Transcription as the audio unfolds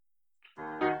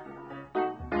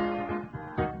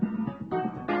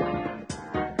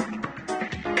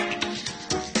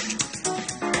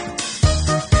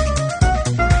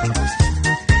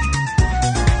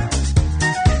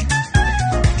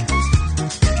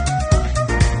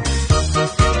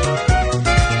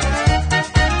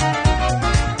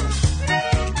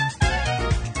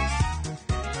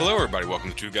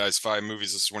Welcome to Two Guys, Five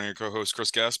Movies. This is one of your co-hosts, Chris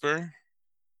Gasper.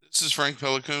 This is Frank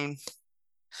Pelicoon.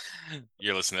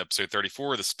 You're listening to episode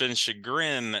 34 of The Spin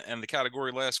Chagrin, and the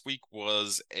category last week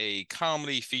was a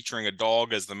comedy featuring a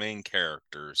dog as the main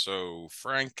character. So,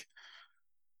 Frank,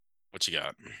 what you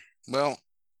got? Well,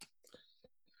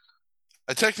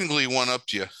 I technically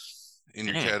one-upped you in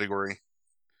your Hmm. category So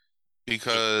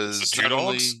because two not dogs?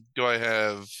 only do I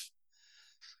have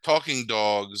talking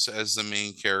dogs as the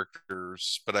main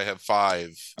characters, but I have 5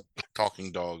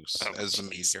 talking dogs Oh, as the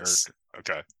main Jesus.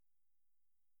 character. Okay.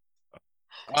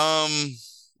 Um,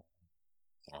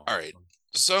 all right.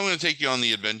 So I'm going to take you on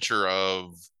the adventure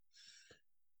of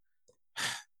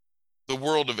the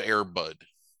world of Air Bud.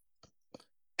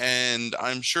 And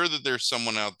I'm sure that there's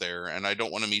someone out there, and I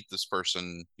don't want to meet this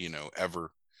person,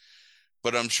 ever,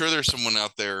 but I'm sure there's someone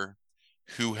out there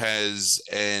who has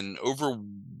an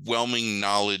overwhelming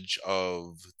knowledge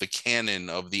of the canon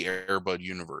of the Air Bud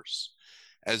universe,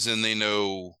 as in they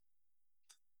know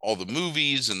all the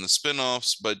movies and the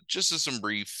spin-offs. But just as some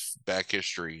brief back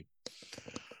history,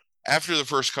 after the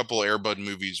first couple Air Bud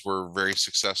movies were very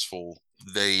successful,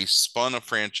 they spun a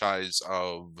franchise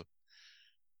of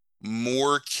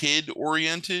more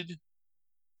kid-oriented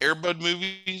Air Bud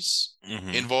movies Mm-hmm.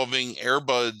 involving Air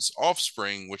Bud's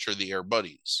offspring, which are the Air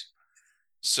Buddies.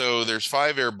 So there's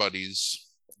 5 Air Buddies.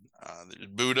 There's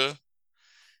Buddha.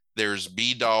 There's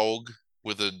B Dog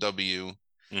with a W.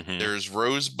 Mm-hmm. There's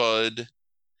Rosebud.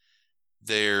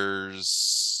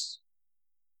 There's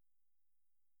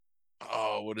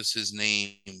what is his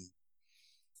name?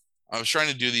 I was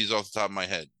trying to do these off the top of my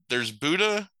head. There's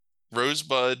Buddha,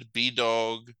 Rosebud, B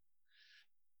Dog,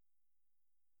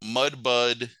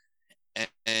 Mudbud,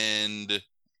 and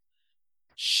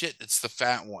shit, it's the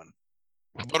fat one,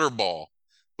 Butterball,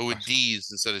 but with D's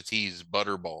instead of T's.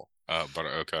 Butterball. But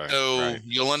okay, So right.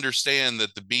 you'll understand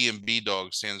that the B and B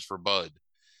Dog stands for Bud.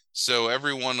 So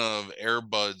every one of Air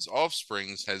Bud's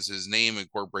offsprings has his name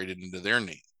incorporated into their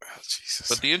name. Oh, Jesus.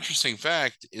 But the interesting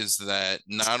fact is that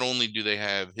not only do they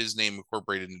have his name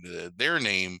incorporated into their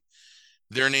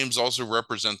names also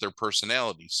represent their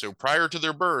personality. So prior to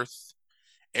their birth,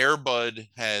 Air Bud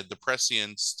had the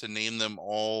prescience to name them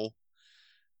all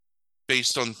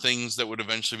based on things that would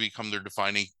eventually become their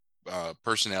defining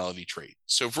personality trait.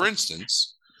 So, for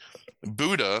instance,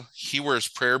 Buddha, he wears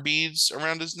prayer beads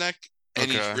around his neck, and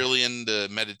he's Okay. really into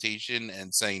meditation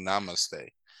and saying namaste.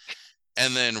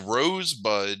 And then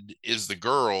Rosebud is the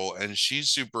girl, and she's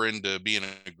super into being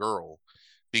a girl Hmm.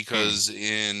 because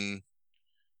in,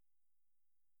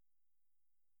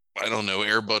 I don't know,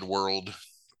 Airbud world,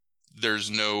 there's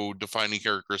no defining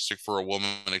characteristic for a woman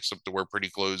except to wear pretty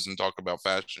clothes and talk about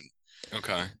fashion.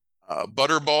 Okay.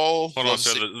 Butterball Hold on. loves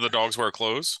So to, the dogs wear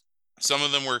clothes? some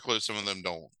of them wear clothes, some of them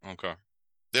don't. Okay.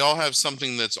 They all have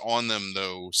something that's on them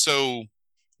though. So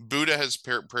Buddha has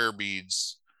prayer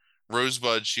beads.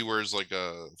 Rosebud, she wears like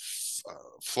a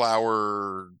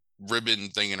flower ribbon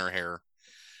thing in her hair.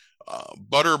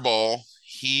 Butterball,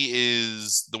 he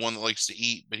is the one that likes to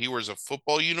eat, but he wears a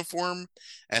football uniform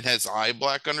and has eye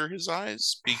black under his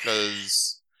eyes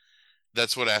because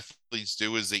that's what athletes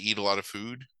do is they eat a lot of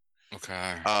food.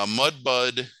 Okay.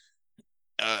 Mudbud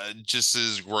just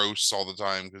is gross all the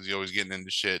time because he's always getting into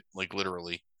shit, like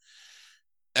literally.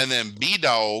 And then B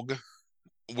Dog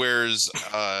wears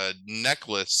a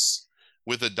necklace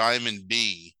with a diamond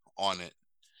B on it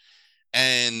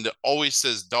and always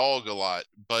says dog a lot,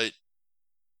 but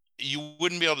you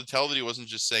wouldn't be able to tell that he wasn't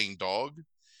just saying dog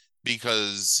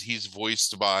because he's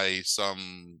voiced by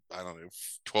some, I don't know,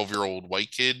 12-year-old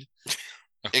white kid.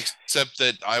 Okay. Except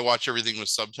that I watch everything with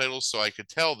subtitles, so I could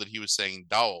tell that he was saying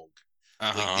dog,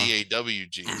 like Uh-huh.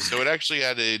 DAWG. So it actually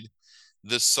added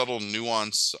this subtle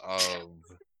nuance of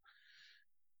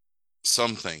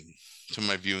something to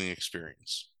my viewing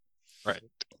experience. Right.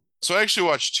 So I actually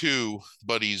watched 2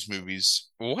 Buddies movies.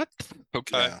 What?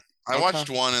 Okay. Yeah. I Okay. watched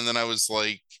one and then I was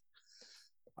like,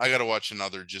 I got to watch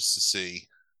another just to see.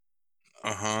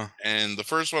 Uh-huh. And the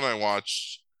first one I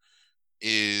watched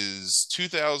is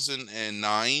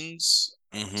 2009's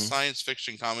Mm-hmm. science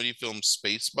fiction comedy film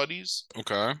Space Buddies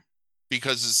Okay.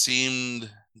 because it seemed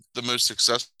the most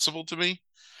accessible to me.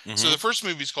 So Mm-hmm. the first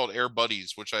movie is called Air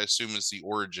Buddies, which I assume is the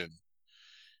origin.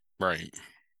 Right.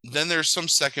 Then there's some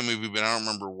second movie, but I don't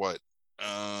remember what.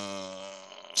 Uh,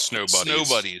 Snow Snow buddies.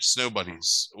 Buddies, Snow Mm-hmm.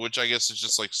 Buddies, which I guess is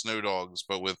just like Snow Dogs,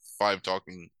 but with 5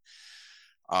 talking.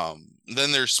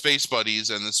 Then there's Space Buddies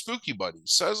and the Spooky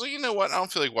Buddies. So I was like, you know what? I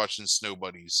don't feel like watching Snow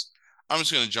Buddies. I'm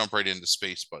just going to jump right into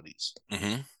Space Buddies.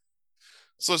 Mm-hmm.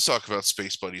 So let's talk about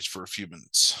Space Buddies for a few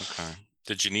minutes. Okay.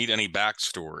 Did you need any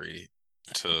backstory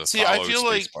to See, I follow feel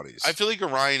space like buddies.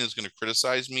 Orion is going to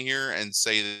criticize me here and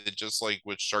say that just like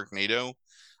with Sharknado,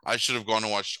 I should have gone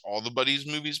and watched all the Buddies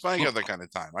movies, but I ain't got that kind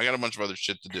of time. I got a bunch of other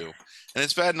shit to do, and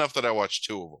it's bad enough that I watched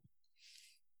two of them.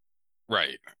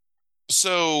 Right.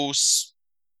 So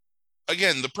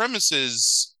again, the premise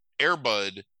is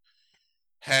Airbud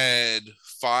had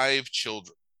 5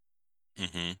 children.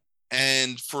 Mm-hmm.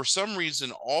 And for some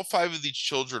reason, all 5 of these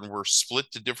children were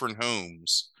split to different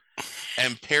homes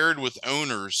and paired with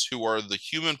owners who are the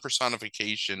human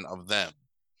personification of them.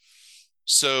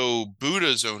 So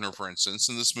Buddha's owner, for instance,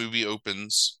 in this movie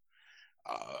opens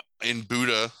in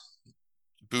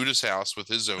Buddha's house with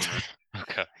his owner.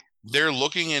 Okay. They're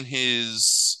looking in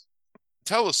his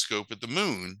telescope at the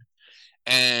moon,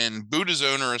 and Buddha's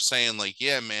owner is saying like,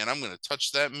 "Yeah, man, I'm gonna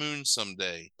touch that moon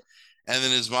someday." And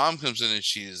then his mom comes in and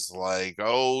she's like,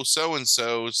 "Oh, so and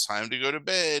so, it's time to go to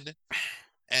bed."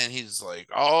 And he's like,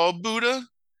 "Oh, Buddha,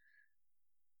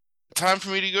 time for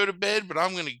me to go to bed, but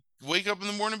I'm gonna wake up in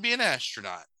the morning and be an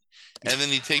astronaut." And then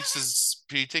he takes his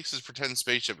pretend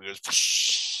spaceship and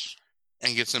goes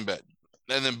and gets in bed.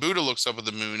 And then Buddha looks up at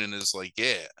the moon and is like,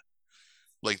 "Yeah,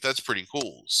 like that's pretty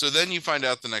cool." So then you find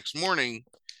out the next morning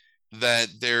that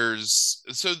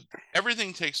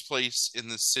everything takes place in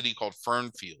this city called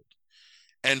Fernfield.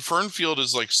 And Fernfield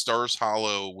is like Stars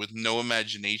Hollow with no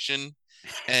imagination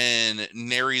and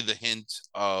nary the hint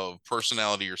of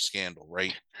personality or scandal,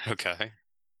 right? Okay.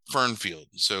 Fernfield.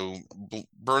 So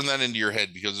burn that into your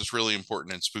head because it's really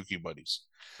important in Spooky Buddies.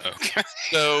 Okay.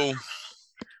 So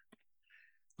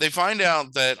they find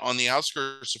out that on the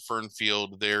outskirts of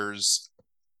Fernfield, there's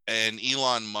an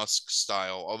Elon Musk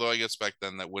style, although I guess back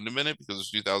then that wouldn't have been it because it was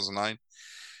 2009.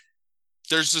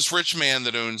 There's this rich man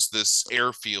that owns this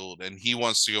airfield and he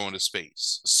wants to go into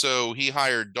space. So he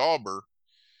hired Dauber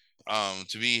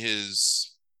to be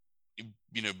his,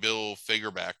 Bill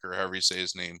Fagerback, or however you say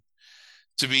his name,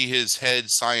 to be his head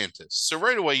scientist. So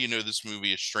right away, this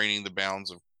movie is straining the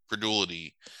bounds of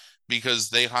credulity because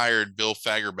they hired Bill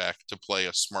Fagerback to play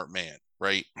a smart man,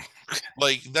 right?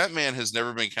 Like that man has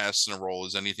never been cast in a role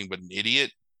as anything but an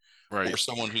idiot or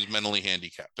someone who's mentally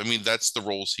handicapped. I mean, that's the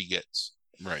roles he gets.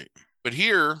 Right. But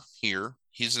here,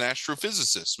 he's an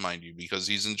astrophysicist, mind you, because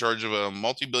he's in charge of a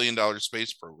multi-billion-dollar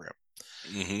space program.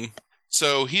 Mm-hmm.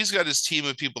 So he's got his team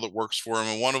of people that works for him,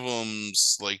 and one of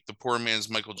them's like the poor man's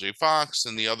Michael J. Fox,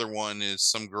 and the other one is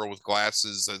some girl with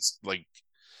glasses that's like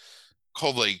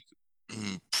called like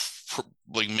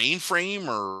Mainframe,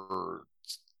 or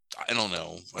I don't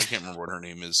know. I can't remember what her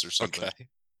name is or something. Okay.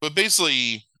 But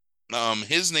basically,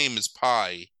 his name is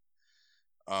Pi.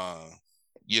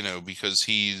 Because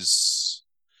he's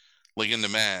like into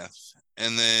math.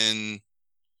 And then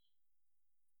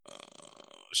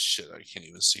I can't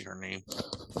even see her name.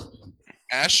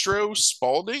 Astro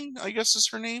Spalding, I guess is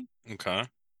her name. Okay.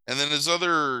 And then his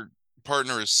other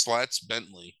partner is Slats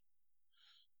Bentley.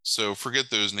 So forget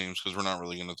those names because we're not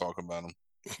really going to talk about them.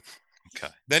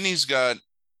 Okay. Then he's got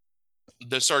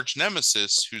this arch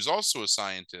nemesis who's also a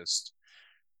scientist,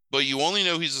 but you only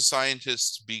know he's a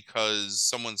scientist because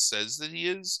someone says that he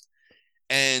is.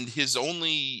 And he's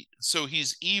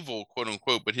evil, quote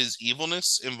unquote, but his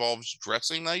evilness involves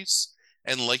dressing nice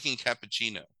and liking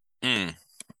cappuccino. Mm.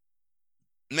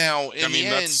 Now, in the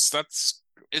end, that's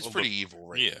it's pretty evil,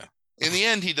 right? Yeah. In the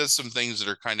end, he does some things that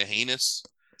are kind of heinous,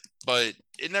 but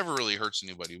it never really hurts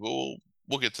anybody. But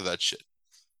we'll get to that shit.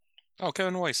 Oh,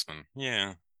 Kevin Weissman.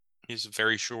 Yeah. He's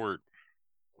very short.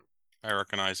 I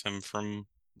recognize him from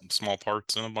small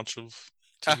parts in a bunch of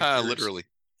TV literally.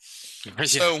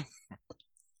 Yeah.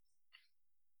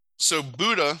 So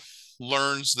Buddha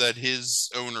learns that his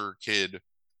owner kid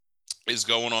is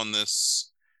going on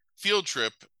this field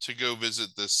trip to go visit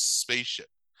this spaceship.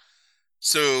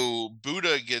 So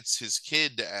Buddha gets his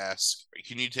kid to ask,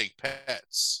 "Can you take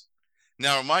pets?"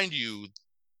 Now, mind you,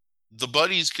 the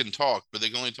buddies can talk, but they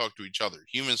can only talk to each other.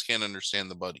 Humans can't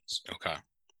understand the buddies. Okay.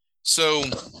 So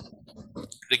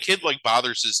the kid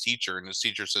bothers his teacher, and his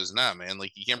teacher says, "Nah, man,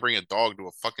 you can't bring a dog to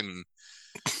a fucking,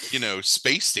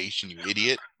 space station, you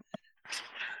idiot."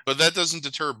 But that doesn't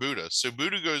deter Buddha. So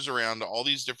Buddha goes around to all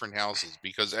these different houses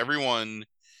because everyone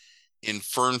in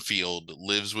Fernfield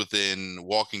lives within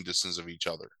walking distance of each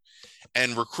other,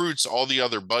 and recruits all the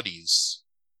other buddies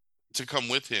to come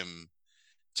with him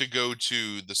to go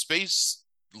to the space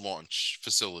launch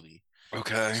facility.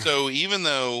 Okay. So even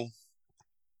though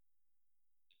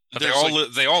they all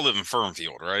live in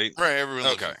Fernfield, right? Right, everyone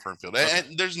lives in Fernfield.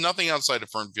 And there's nothing outside of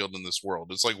Fernfield in this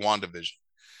world. It's like WandaVision.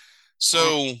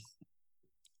 So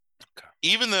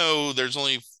even though there's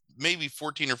only maybe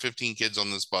 14 or 15 kids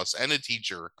on this bus and a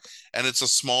teacher, and it's a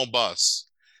small bus,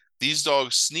 These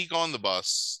dogs sneak on the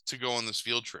bus to go on this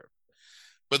field trip.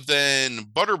 But then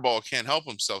Butterball can't help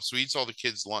himself, so he eats all the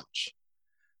kids' lunch.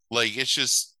 Like, it's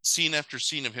just scene after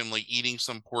scene of him like eating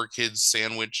some poor kid's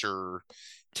sandwich or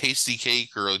tasty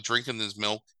cake or drinking his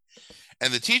milk.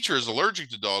 And the teacher is allergic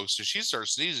to dogs, so she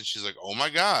starts sneezing. She's like, "Oh my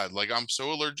god! Like, I'm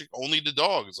so allergic only to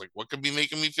dogs. Like, what could be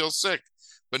making me feel sick?"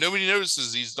 But nobody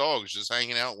notices these dogs just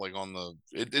hanging out like on the.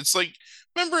 It's like,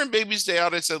 remember in Baby's Day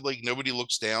Out, I said like nobody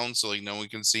looks down, so like no one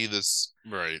can see this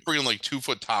Right. freaking like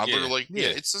 2-foot toddler. Yeah. Like, Yeah.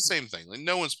 it's the same thing. Like,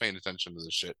 no one's paying attention to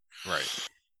this shit. Right.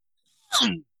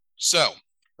 So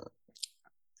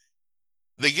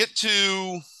they get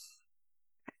to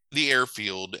the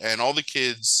airfield, and all the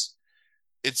kids.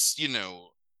 It's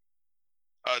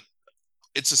uh,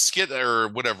 it's a skit or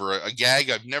whatever, a gag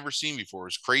I've never seen before.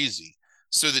 It's crazy.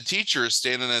 So the teacher is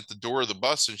standing at the door of the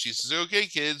bus and she says, "Okay,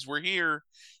 kids, we're here."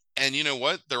 And you know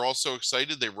what? They're all so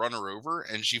excited they run her over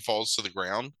and she falls to the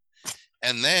ground.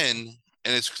 And then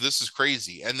this is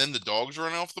crazy. And then the dogs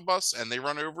run off the bus and they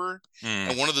run over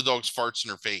and one of the dogs farts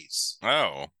in her face.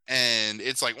 Oh. And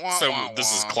it's like, wah, so wah,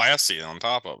 this wah. is classy on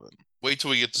top of it. Wait till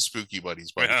we get to Spooky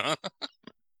Buddies, buddy. Yeah.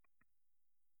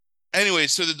 Anyway,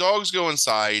 so the dogs go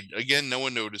inside. Again, no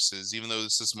one notices, even though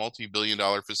this is a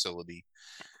multi-billion-dollar facility.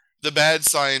 The bad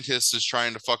scientist is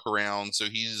trying to fuck around, so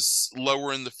he's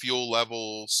lowering the fuel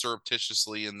level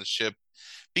surreptitiously in the ship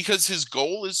because his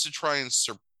goal is to try and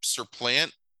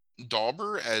supplant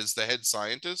Dauber as the head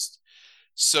scientist.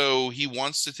 So he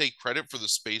wants to take credit for the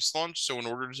space launch. So in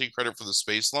order to take credit for the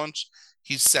space launch,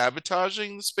 he's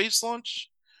sabotaging the space launch,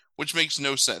 which makes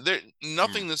no sense.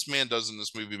 Nothing this man does in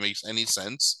this movie makes any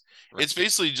sense. Right. It's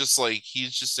basically just like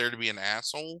he's just there to be an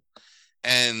asshole,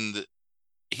 and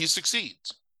he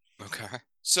succeeds. Okay.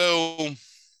 So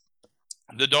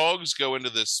the dogs go into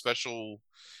this special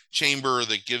chamber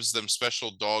that gives them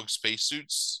special dog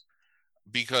spacesuits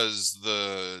because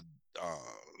the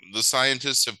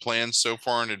scientists have planned so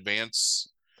far in advance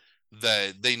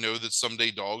that they know that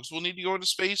someday dogs will need to go into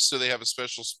space, so they have a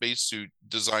special spacesuit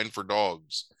designed for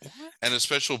dogs. What? And a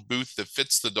special booth that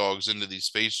fits the dogs into these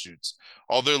spacesuits.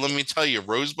 Although, let me tell you,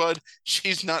 Rosebud,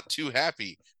 she's not too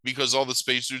happy because all the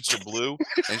spacesuits are blue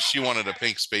and she wanted a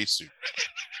pink spacesuit.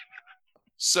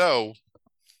 So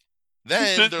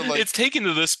then they're like, it's taken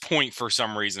to this point for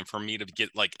some reason for me to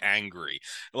get like angry,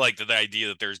 like the idea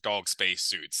that there's dog space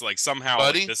suits. Like somehow,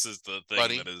 buddy, this is the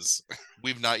thing that is.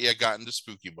 We've not yet gotten to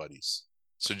Spooky Buddies,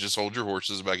 so just hold your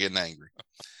horses about getting angry.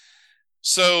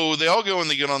 So they all go and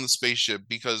they get on the spaceship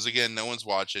because again, no one's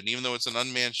watching. Even though it's an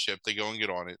unmanned ship, they go and get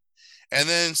on it, and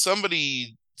then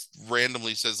somebody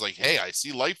randomly says like, "Hey, I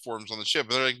see life forms on the ship,"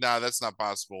 and they're like, "Nah, that's not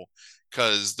possible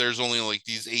because there's only like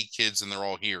these 8 kids and they're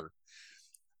all here."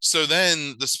 So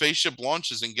then the spaceship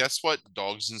launches, and guess what?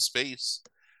 Dogs in space.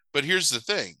 But here's the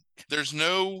thing: there's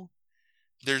no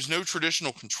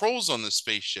traditional controls on the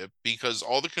spaceship because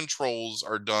all the controls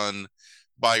are done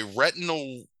by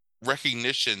retinal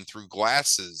recognition through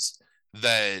glasses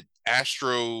that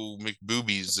Astro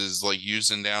McBoobies is like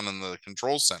using down in the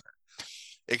control center.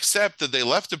 Except that they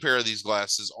left a pair of these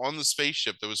glasses on the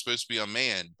spaceship that was supposed to be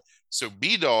unmanned. So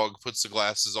B-Dog puts the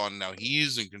glasses on. Now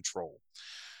he's in control.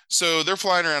 So they're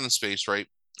flying around in space, right?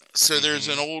 So there's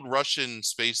an old Russian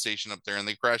space station up there, and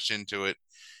they crash into it.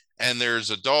 And there's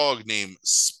a dog named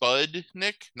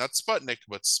Spudnik, not Sputnik,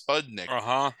 but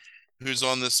Spudnik, who's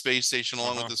on this space station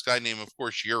along with this guy named, of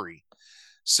course, Yuri.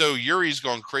 So Yuri's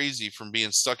gone crazy from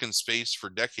being stuck in space for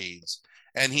decades.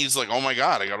 And he's like, "Oh my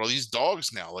God, I got all these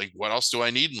dogs now. Like, what else do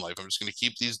I need in life? I'm just going to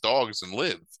keep these dogs and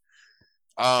live."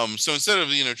 So instead of,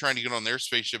 trying to get on their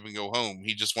spaceship and go home,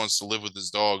 he just wants to live with his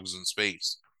dogs in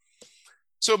space.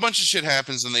 So a bunch of shit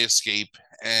happens and they escape.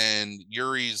 And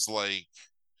Yuri's like,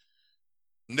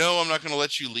 "No, I'm not going to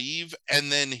let you leave." And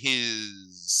then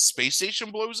his space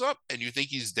station blows up and you think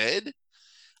he's dead.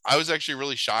 I was actually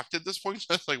really shocked at this point.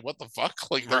 I was like, what the fuck?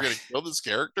 Like, they're going to kill this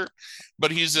character?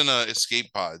 But he's in an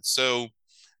escape pod. So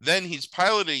then he's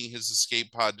piloting his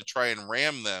escape pod to try and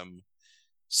ram them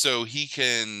so he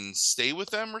can stay with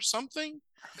them or something.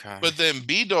 Okay. But then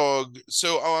B-Dog,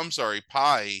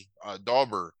 Pie,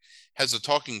 Dauber, has a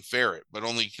talking ferret, but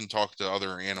only can talk to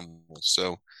other animals.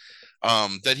 So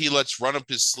that he lets run up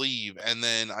his sleeve, and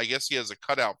then I guess he has a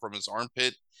cutout from his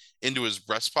armpit into his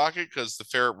breast pocket because the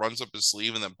ferret runs up his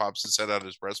sleeve and then pops his head out of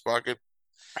his breast pocket.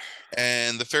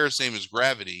 And the ferret's name is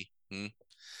Gravity.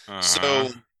 So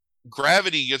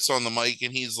Gravity gets on the mic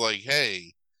and he's like,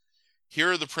 "Hey,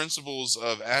 here are the principles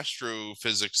of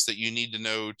astrophysics that you need to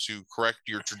know to correct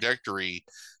your trajectory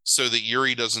so that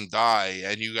Yuri doesn't die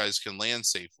and you guys can land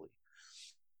safely."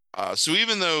 So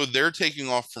even though they're taking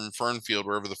off from Fernfield,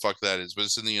 wherever the fuck that is, but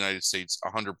it's in the United States,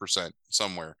 100%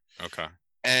 somewhere. Okay.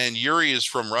 and Yuri is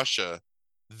from Russia.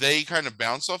 They kind of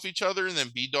bounce off each other, and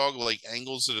then B Dog like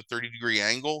angles at a 30-degree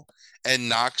angle and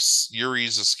knocks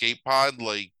Yuri's escape pod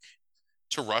like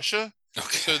to Russia.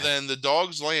 So Okay. then the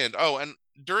dogs land. Oh, and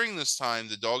during this time,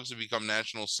 the dogs have become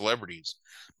national celebrities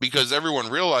because everyone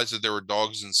realized that there were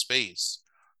dogs in space.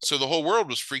 So the whole world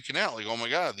was freaking out, like, oh my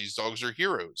God, these dogs are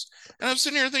heroes. And I'm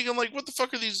sitting here thinking, like, what the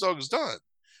fuck are these dogs done?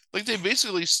 Like, they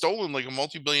basically stolen like a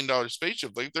multi-billion-dollar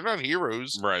spaceship. Like, they're not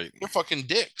heroes. Right. They're fucking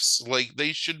dicks. Like,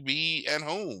 they should be at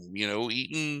home,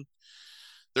 eating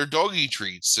their doggy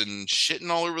treats and shitting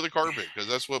all over the carpet because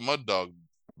that's what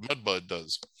Mudbud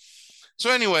does. So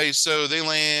anyway, so they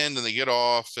land and they get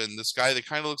off, and this guy that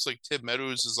kind of looks like Tim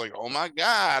Meadows is like, "Oh my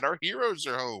God, our heroes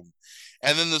are home."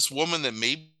 And then this woman that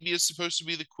maybe is supposed to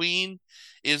be the queen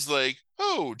is like,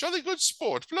 "Oh, jolly good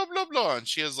sport, blah blah blah." And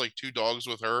she has like two dogs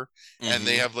with her, and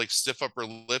they Mm-hmm. have like stiff upper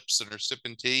lips and are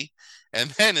sipping tea. And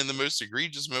then in the most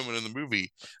egregious moment in the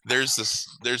movie, there's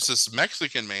this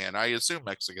Mexican man, I assume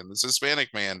Mexican, this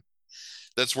Hispanic man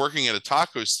that's working at a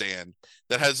taco stand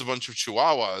that has a bunch of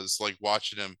chihuahuas like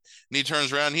watching him. And he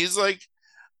turns around, he's like,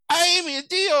 "Ay, mi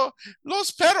tío,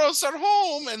 los perros are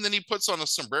home." And then he puts on a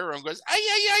sombrero and goes, "Ay,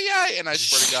 ay, ay, ay." And I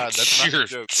swear to God, that's not a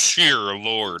joke. Dear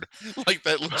Lord. Like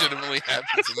that legitimately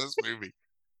happens in this movie.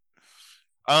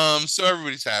 So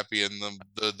everybody's happy and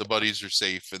the buddies are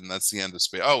safe, and that's the end of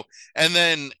space. Oh, and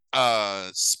then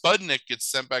Spudnik gets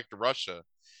sent back to Russia,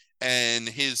 and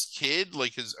his kid,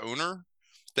 like his owner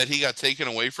that he got taken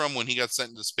away from when he got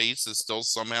sent into space, is still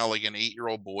somehow like an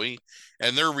 8-year-old boy,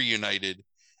 and they're reunited.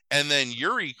 And then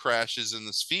Yuri crashes in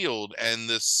this field, and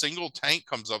this single tank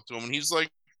comes up to him, and he's like,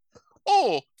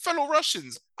 "Oh, fellow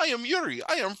Russians, I am Yuri.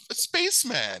 I am a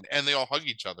spaceman." And they all hug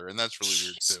each other, and that's really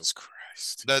weird too. Jesus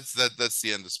Christ. That's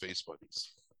the end of Space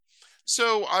Buddies.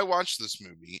 So I watched this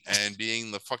movie, and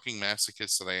being the fucking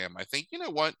masochist that I am, I think, you know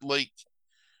what? Like,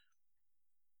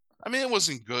 I mean, it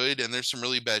wasn't good, and there's some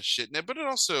really bad shit in it, but it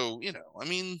also, I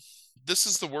mean, this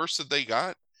is the worst that they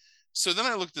got. So then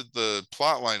I looked at the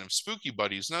plot line of Spooky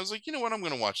Buddies, and I was like, you know what? I'm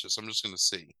going to watch this. I'm just going to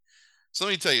see. So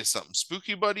let me tell you something.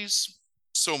 Spooky Buddies,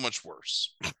 so much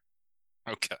worse.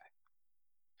 Okay.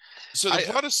 So the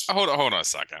plot is hold on a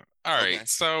second. All right. Okay.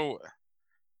 So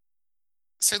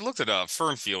I looked it up.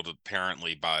 Fernfield,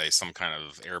 apparently by some kind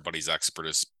of Air Buddies expert,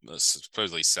 is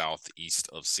supposedly southeast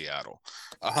of Seattle.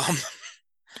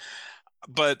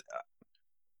 But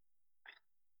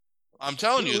I'm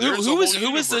telling you, there's a whole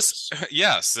universe. This?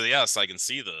 Yes, I can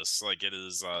see this. Like, it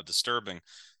is disturbing.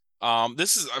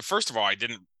 This is first of all, I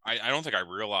don't think I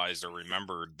realized or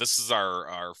remembered. This is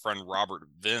our friend Robert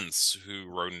Vince who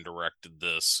wrote and directed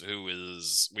this.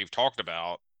 We've talked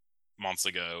about months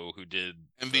ago, who did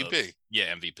MVP.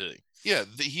 MVP. Yeah,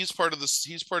 he's part of this.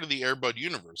 He's part of the Air Bud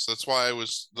universe. That's why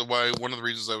one of the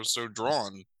reasons I was so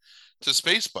drawn to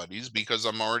Space Buddies, because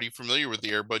I'm already familiar with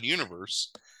the Air Bud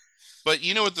universe. But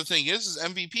you know what the thing is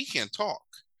MVP can't talk.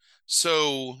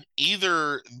 So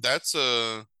either that's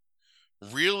a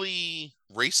really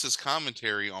racist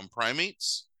commentary on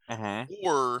primates,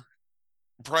 or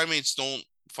primates don't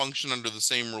function under the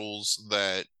same rules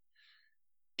that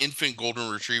infant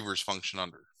golden retrievers function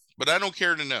under. But I don't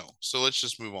care to know. So let's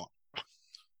just move on.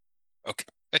 Okay.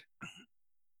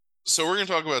 So we're going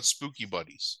to talk about Spooky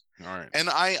Buddies. All right. And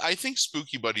I think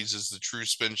Spooky Buddies is the true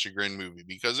Spin Chagrin movie,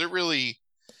 because it really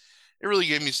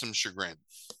gave me some chagrin.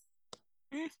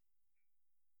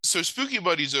 So Spooky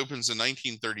Buddies opens in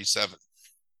 1937.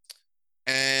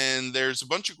 And there's a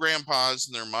bunch of grandpas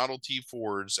in their Model T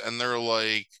Fords, and they're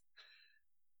like,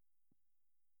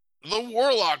 "The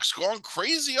Warlock's gone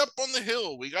crazy up on the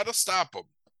hill. We got to stop him."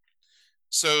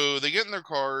 So they get in their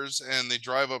cars and they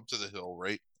drive up to the hill,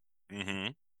 right? Mm-hmm.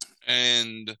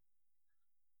 And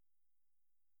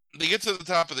they get to the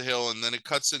top of the hill, and then it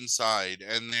cuts inside,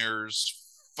 and there's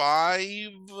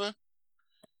 5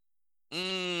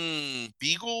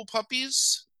 beagle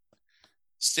puppies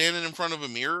standing in front of a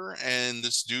mirror, and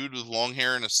this dude with long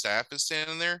hair and a staff is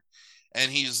standing there,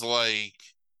 and he's like,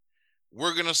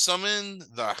 "We're gonna summon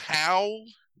the Howl,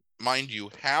 mind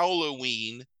you,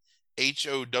 Halloween,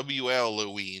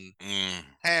 Howloween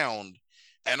hound,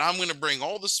 and I'm gonna bring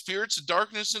all the spirits of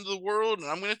darkness into the world, and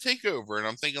I'm gonna take over." And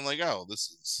I'm thinking like, oh,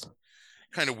 this is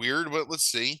kind of weird, but let's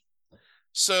see.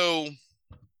 So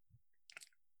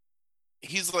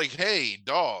he's like, "Hey,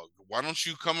 dog, why don't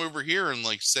you come over here and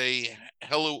like say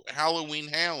hello Halloween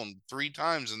hound 3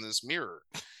 times in this mirror?"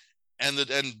 And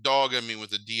dog, I mean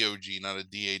with a D-O-G, not a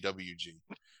D-A-W-G.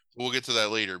 We'll get to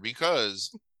that later,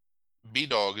 because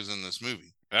B-Dog is in this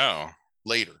movie. Oh.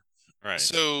 Later. Right.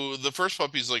 So the first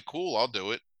puppy's like, "Cool, I'll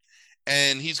do it."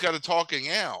 And he's got a talking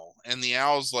owl. And the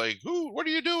owl's like, "Who? What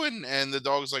are you doing?" And the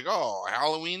dog's like, "Oh,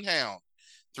 Halloween Hound,"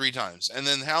 3 times. And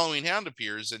then Halloween Hound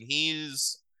appears, and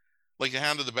he's like a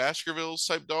Hound of the Baskervilles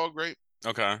type dog, right?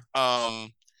 Okay.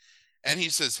 Um, and he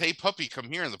says, "Hey, puppy, come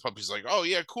here." And the puppy's like, "Oh,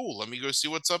 yeah, cool. Let me go see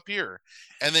what's up here."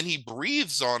 And then he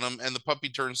breathes on him, and the puppy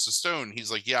turns to stone.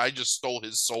 He's like, "Yeah, I just stole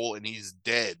his soul, and he's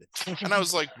dead." And I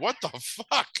was like, "What the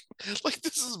fuck?" Like,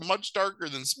 this is much darker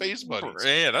than Space Buddies.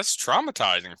 Yeah, that's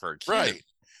traumatizing for a kid. Right.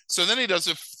 So then he does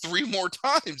it 3 more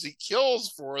times. He kills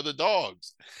 4 of the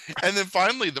dogs. And then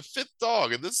finally, the 5th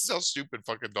dog, and this is how stupid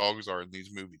fucking dogs are in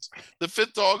these movies. The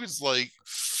 5th dog is like,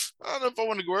 "I don't know if I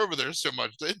want to go over there so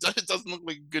much. It doesn't look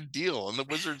like a good deal." And the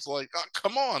wizard's like, "Oh,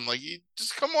 come on. Like, you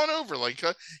just come on over. Like,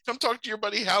 come talk to your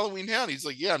buddy Halloween Hound." He's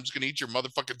like, "Yeah, I'm just going to eat your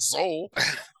motherfucking soul."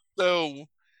 So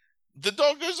the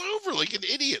dog goes over like an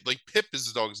idiot. Like, Pip is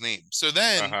the dog's name. So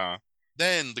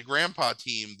then the grandpa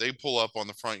team, they pull up on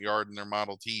the front yard in their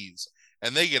Model Ts,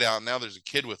 and they get out, and now there's a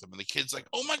kid with them, and the kid's like,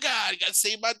 "Oh my God, I gotta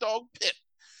save my dog Pip."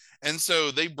 And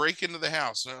so they break into the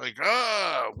house, and they're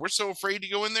like, "We're so afraid to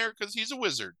go in there because he's a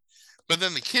wizard." But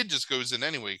then the kid just goes in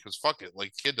anyway because fuck it,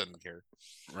 like, kid doesn't care.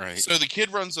 Right. So the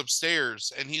kid runs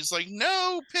upstairs, and he's like,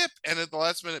 "No, Pip!" And at the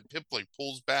last minute, Pip like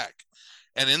pulls back,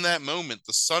 and in that moment,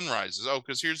 the sun rises. Oh,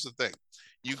 because here's the thing: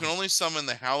 you can only summon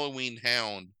the Halloween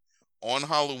Hound on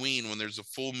Halloween when there's a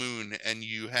full moon, and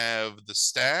you have the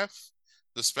staff,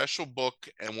 the special book,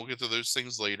 and we'll get to those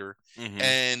things later,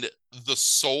 and the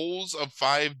souls of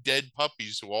 5 dead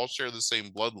puppies who all share the same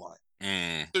bloodline.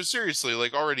 So seriously,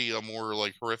 like, already a more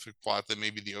like horrific plot than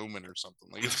maybe The Omen or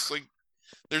something. Like, it's like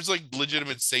there's like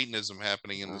legitimate Satanism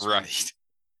happening in this movie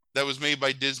that was made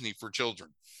by Disney for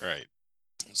children. Right.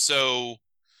 So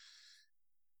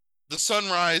the sun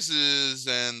rises,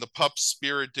 and the pup's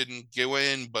spirit didn't go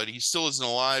in, but he still isn't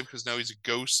alive because now he's a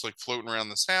ghost, like, floating around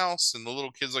this house. And the little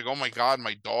kid's like, "Oh my God,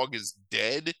 my dog is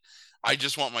dead. I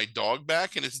just want my dog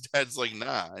back." And his dad's like,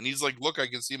 "Nah." And he's like, "Look, I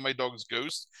can see my dog's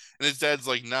ghost." And his dad's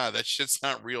like, "Nah, that shit's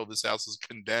not real. This house is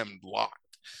condemned,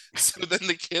 locked." So then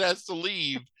the kid has to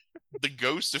leave the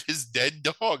ghost of his dead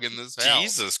dog in this house.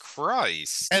 Jesus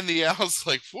Christ. And the owl's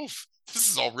like, "Woof, this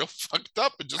is all real fucked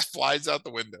up," and just flies out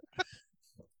the window.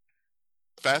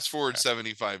 Fast forward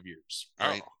 75 years,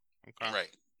 right? Oh, okay.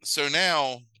 Right. So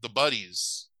now the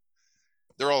buddies,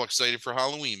 they're all excited for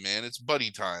Halloween, man. It's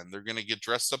buddy time. They're going to get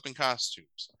dressed up in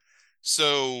costumes.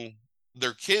 So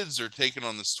their kids are taken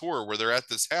on this tour where they're at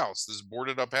this house, this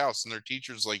boarded up house, and their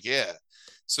teacher's like, "Yeah,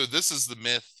 so this is the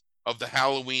myth of the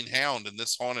Halloween Hound in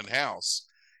this haunted house.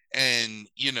 And,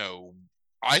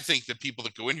 I think that people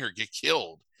that go in here get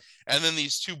killed." And then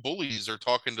these 2 bullies are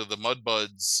talking to the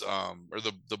Mudbuds, or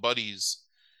the buddies'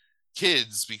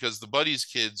 kids, because the buddies'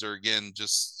 kids are, again,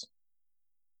 just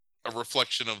a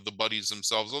reflection of the buddies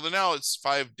themselves. Although now it's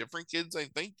 5 different kids, I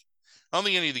think. I don't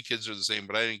think any of the kids are the same,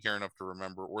 but I didn't care enough to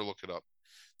remember or look it up.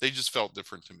 They just felt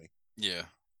different to me. Yeah.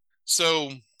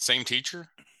 So same teacher?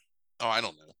 Oh, I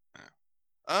don't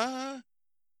know.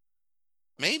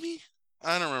 Maybe.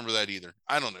 I don't remember that either.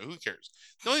 I don't know. Who cares?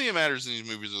 The only thing that matters in these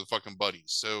movies are the fucking buddies.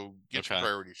 So get your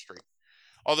priorities straight.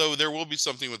 Although there will be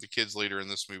something with the kids later in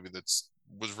this movie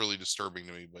was really disturbing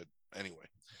to me. But anyway.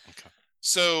 Okay.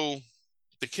 So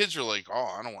the kids are like,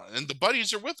 "Oh, I don't want it." And the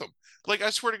buddies are with them. Like, I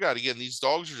swear to God, again, these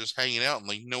dogs are just hanging out, and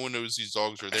like no one knows these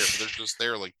dogs are there. But they're just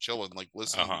there, like, chilling, like,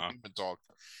 listening to human talk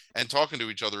and talking to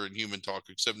each other in human talk,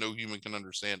 except no human can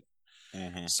understand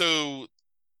it. So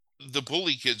the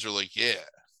bully kids are like, "Yeah,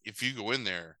 if you go in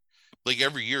there, like,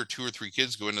 every year 2 or 3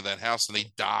 kids go into that house and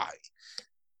they die."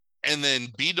 And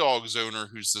then B-Dog's owner,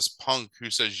 who's this punk who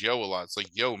says yo a lot, it's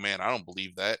like, "Yo, man, I don't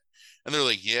believe that." And they're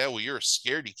like, "Yeah, well, you're a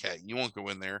scaredy cat. You won't go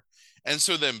in there." And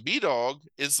so then B-Dog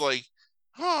is like,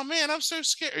 "Oh man, I'm so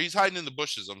scared." He's hiding in the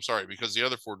bushes. I'm sorry, because the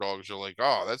other 4 dogs are like,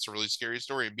 "Oh, that's a really scary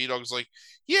story." And B-Dog's like,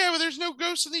 "Yeah, but there's no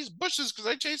ghosts in these bushes because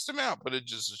I chased him out." But it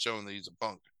just is showing that he's a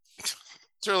punk. So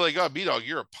they're like, "Oh, B-Dog,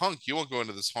 you're a punk. You won't go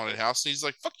into this haunted house." And he's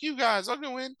like, "Fuck you guys. I'll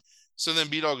go in." So then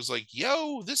B-Dog is like,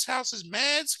 "Yo, this house is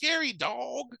mad scary,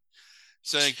 dog."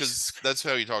 Saying, because that's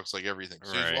how he talks, like everything.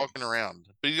 So he's walking around,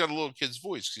 but he's got a little kid's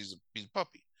voice because he's a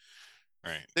puppy.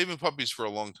 Right. They've been puppies for a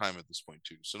long time at this point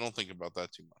too, so don't think about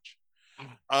that too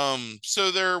much.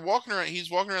 So they're walking around. He's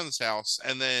walking around this house,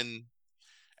 and then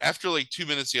after like 2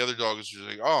 minutes, the other dog is just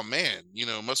like, "Oh man,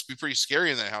 it must be pretty scary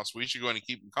in that house. We should go in and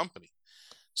keep him company."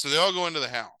 So they all go into the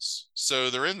house. So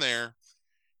they're in there,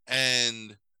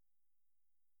 and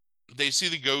they see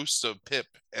the ghost of Pip,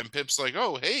 and Pip's like,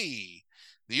 "Oh, hey,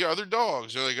 the other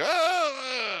dogs." They're like,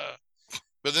 "Ah!"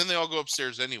 But then they all go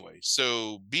upstairs anyway.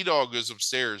 So B-Dog goes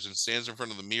upstairs and stands in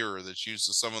front of the mirror that's used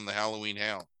to summon the Halloween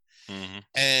Hound. Mm-hmm.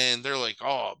 And they're like,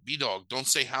 "Oh, B-Dog, don't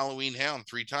say Halloween Hound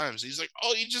 3 times." He's like,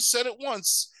 "Oh, you just said it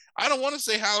once. I don't want to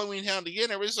say Halloween Hound again."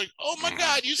 Everybody's like, "Oh my Oh,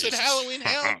 God, you said Jesus. Halloween Oh,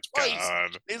 Hound twice."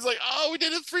 God. He's like, "Oh, we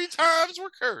did it 3 times. We're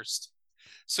cursed."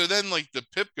 So then, like, the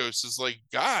Pip Ghost is like,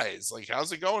 "Guys, like,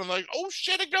 how's it going?" And like, "Oh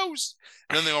shit, a ghost!"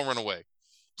 And then they all run away.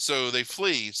 So they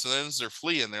flee. So then as they're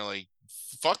fleeing, they're like,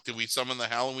 "Fuck, did we summon the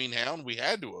Halloween Hound? We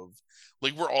had to have.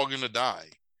 Like, we're all gonna die."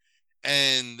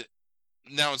 And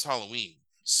now it's Halloween.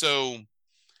 So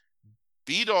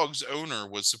B-Dog's owner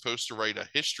was supposed to write a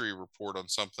history report on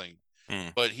something,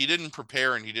 Mm. but he didn't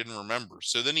prepare and he didn't remember.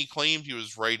 So then he claimed he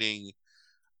was writing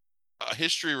a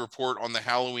history report on the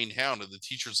Halloween Hound, and the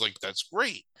teacher's like, "That's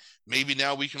great. Maybe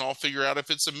now we can all figure out if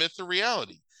it's a myth or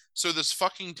reality." So this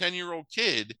fucking 10-year-old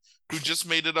kid who just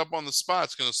made it up on the spot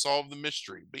is going to solve the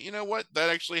mystery. But you know what? That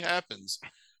actually happens.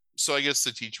 So I guess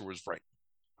the teacher was right.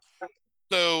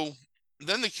 So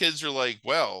then the kids are like,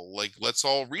 "Well, like, let's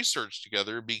all research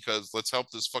together because let's help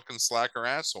this fucking slacker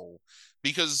asshole."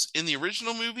 Because in the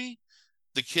original movie,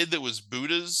 the kid that was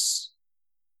Buddha's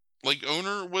like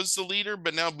owner was the leader,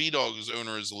 but now B-Dog's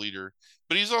owner is the leader.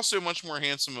 But he's also much more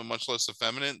handsome and much less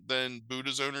effeminate than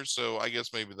Buddha's owner, so I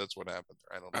guess maybe that's what happened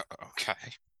there. I don't know.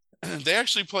 Okay. They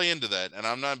actually play into that, and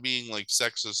I'm not being like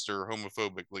sexist or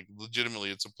homophobic. Like, legitimately,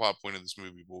 it's a plot point of this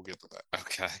movie. We'll get to that.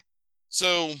 Okay.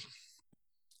 So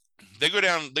they go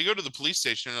to the police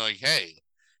station and they're like, "Hey,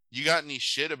 you got any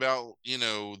shit about,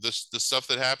 this the stuff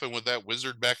that happened with that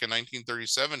wizard back in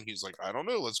 1937?" He's like, "I don't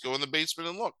know. Let's go in the basement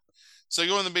and look." So I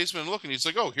go in the basement and look, and he's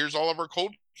like, "Oh, here's all of our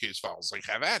cold case files. Like,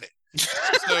 have at it."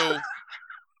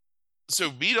 So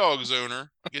B-Dog's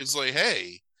owner is like,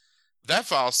 "Hey, that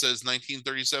file says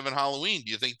 1937 Halloween.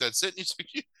 Do you think that's it?" And he's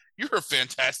like, "You're a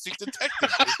fantastic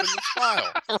detective. Open the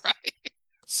file." Right.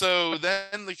 So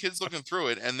then the kid's looking through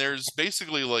it, and there's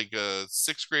basically like a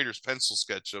sixth grader's pencil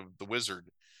sketch of the wizard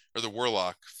or the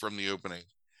warlock from the opening,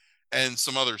 and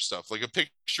some other stuff, like a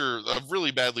picture, a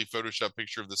really badly photoshopped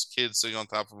picture of this kid sitting on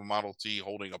top of a Model T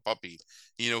holding a puppy.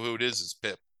 You know who it is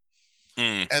Pip.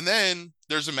 Mm. And then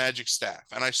there's a magic staff,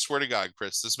 and I swear to God,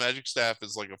 Chris, this magic staff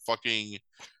is like a fucking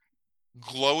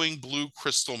glowing blue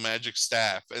crystal magic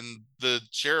staff. And the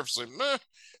sheriff's like, "Meh,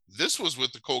 this was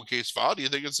with the cold case file. Do you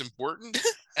think it's important?"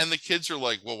 And the kids are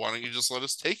like, "Well, why don't you just let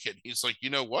us take it?" He's like, "You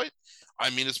know what? I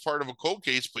mean, it's part of a cold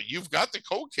case, but you've got the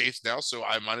cold case now, so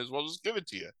I might as well just give it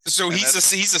to you." So And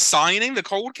he's assigning the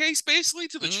cold case basically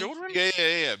to the Mhm. children?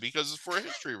 Yeah, because it's for a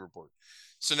history report.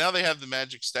 So now they have the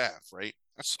magic staff, right?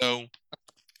 So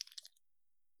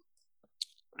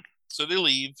they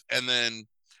leave, and then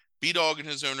B-Dog and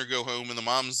his owner go home, and the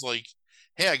mom's like,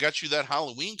 "Hey, I got you that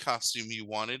Halloween costume you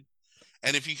wanted."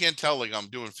 And if you can't tell, like, I'm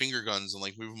doing finger guns and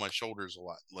like moving my shoulders a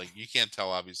lot. Like, you can't tell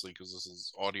obviously because this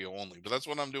is audio only, but that's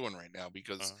what I'm doing right now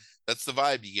because Uh, that's the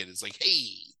vibe you get. It's like,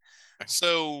 "Hey."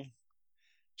 So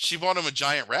she bought him a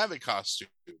giant rabbit costume,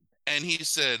 and he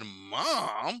said,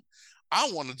 "Mom, I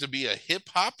wanted to be a hip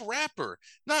hop rapper,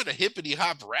 not a hippity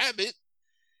hop rabbit."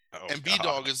 oh And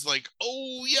B-Dog God. is like,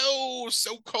 "Oh, yo,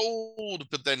 so cold."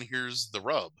 But then here's the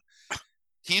rub.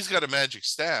 He's got a magic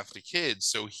staff, the kid,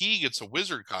 so he gets a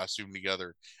wizard costume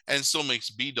together and still makes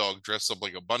B-Dog dress up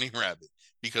like a bunny rabbit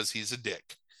because he's a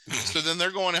dick. So then they're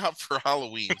going out for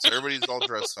Halloween. So everybody's all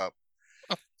dressed up.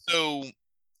 So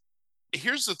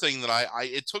here's the thing that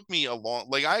it took me a long,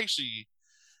 like, I actually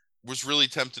was really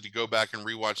tempted to go back and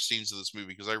rewatch scenes of this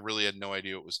movie because I really had no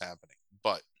idea what was happening.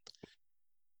 But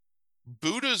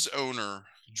Buddha's owner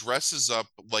dresses up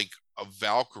like a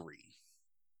Valkyrie,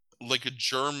 like a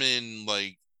German,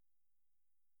 like,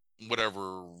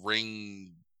 whatever,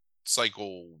 ring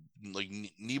cycle, like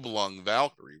Nibelung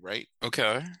Valkyrie, right?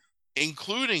 Okay.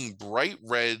 Including bright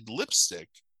red lipstick,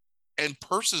 and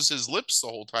purses his lips the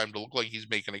whole time to look like he's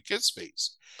making a kiss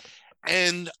face.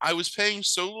 And I was paying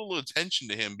so little attention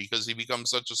to him because he becomes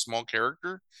such a small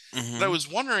character that I Mm-hmm. was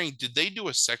wondering, did they do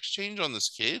a sex change on this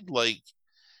kid? Like,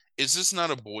 is this not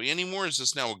a boy anymore? Is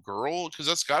this now a girl? Because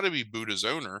that's got to be Buddha's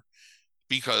owner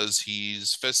because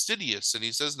he's fastidious and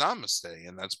he says namaste,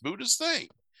 and that's Buddha's thing,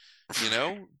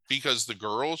 because the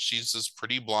girl, she's this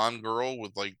pretty blonde girl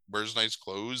with like wears nice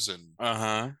clothes, and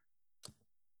Uh-huh.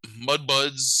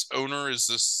 Mudbud's owner is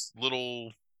this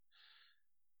little,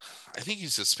 I think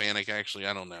he's Hispanic actually,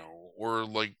 I don't know, or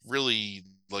like really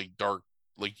like dark,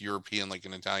 like European, like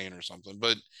an Italian or something,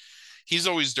 but he's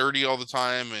always dirty all the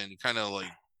time and kind of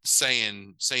like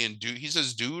saying dude. He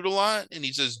says dude a lot, and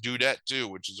he says dudette too,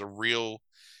 which is a real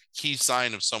key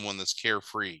sign of someone that's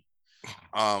carefree.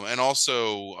 And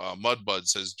also Mudbud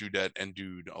says dudette and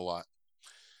dude a lot.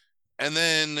 And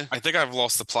then, I think I've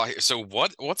lost the plot here. So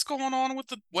what's going on with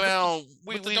the well,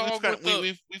 with the we've dog kind with of,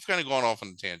 the we've kind of gone off on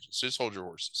a tangent. So just hold your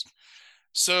horses.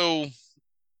 So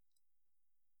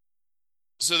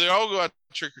they all go out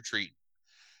trick or treat,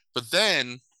 but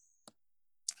then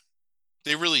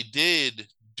they really did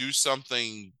do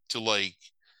something to like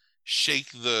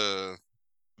shake the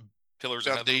pillars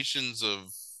of heaven? foundations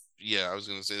of, yeah, I was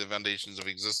going to say the foundations of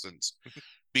existence,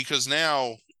 because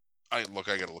now I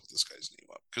got to look this guy's name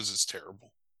up because it's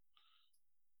terrible.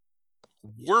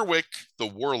 Warwick the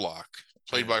Warlock,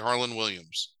 played by Harlan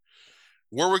Williams.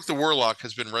 Warwick the Warlock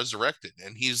has been resurrected,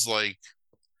 and he's like,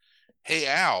 "Hey,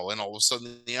 Al," and all of a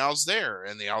sudden the Al's there,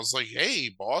 and the Al's like, "Hey,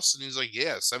 boss," and he's like,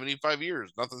 "Yeah, 75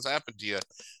 years, nothing's happened to you.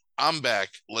 I'm back.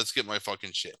 Let's get my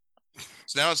fucking shit."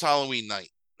 So now it's Halloween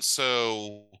night.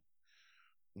 So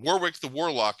Warwick the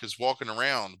Warlock is walking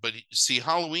around, but see,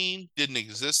 Halloween didn't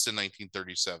exist in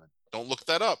 1937. Don't look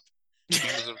that up,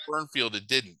 because in Fernfield it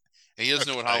didn't, and he doesn't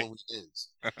know what Okay. Halloween is.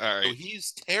 All So right.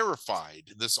 he's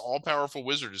terrified. This all-powerful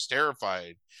wizard is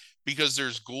terrified because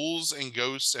there's ghouls and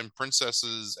ghosts and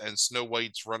princesses and Snow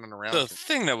Whites running around The him.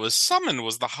 thing that was summoned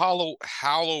was the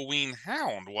Halloween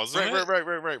Hound, wasn't Right, it? right, right,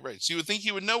 right, right, right. So you would think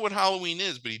he would know what Halloween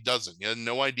is, but he doesn't. He has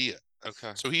no idea.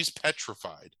 Okay. So he's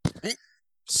petrified.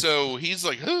 So he's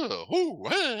like, oh,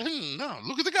 no,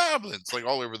 look at the goblins, like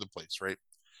all over the place, right?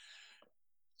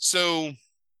 So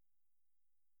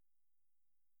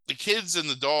the kids and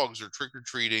the dogs are trick or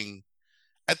treating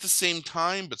at the same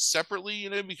time, but separately,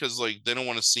 because like they don't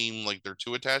want to seem like they're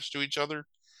too attached to each other.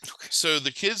 Okay. So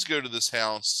the kids go to this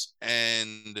house,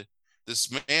 and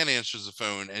this man answers the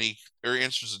phone, and he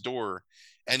answers the door,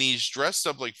 and he's dressed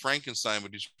up like Frankenstein,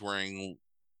 but he's wearing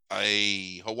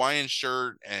a Hawaiian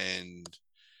shirt and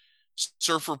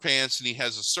surfer pants, and he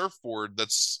has a surfboard.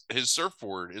 That's his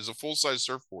surfboard is a full size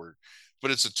surfboard,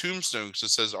 but it's a tombstone because it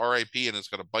says R.I.P. and it's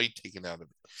got a bite taken out of it.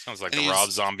 Sounds like And the Rob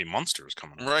he's Zombie monster is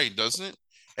coming up. right, doesn't it?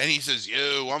 And he says,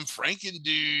 "Yo, I'm Franken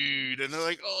Dude," and they're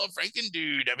like, "Oh, Franken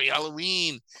Dude, happy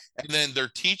Halloween!" And then their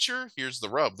teacher, here's the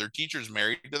rub: their teacher's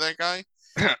married to that guy,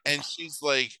 and she's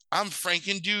like, "I'm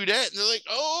Franken Dudette," and they're like,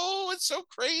 "Oh, it's so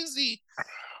crazy."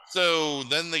 So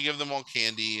then they give them all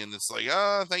candy, and it's like,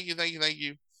 "Ah, thank you, thank you, thank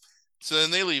you." So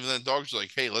then they leave, and then the dogs are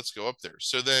like, "Hey, let's go up there."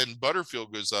 So then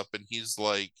Butterfield goes up, and he's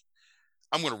like,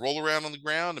 "I'm gonna roll around on the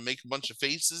ground and make a bunch of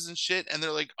faces and shit." And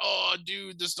they're like, "Oh,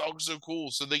 dude, this dog's so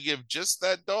cool." So they give just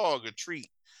that dog a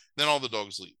treat. Then all the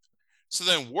dogs leave. So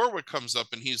then Warwick comes up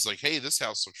and he's like, "Hey, this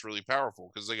house looks really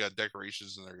powerful because they got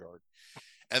decorations in their yard."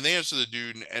 And they answer the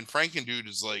dude, and Franken Dude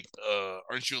is like,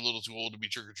 "Aren't you a little too old to be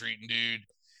trick or treating, dude?"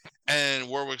 And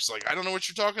Warwick's like, "I don't know what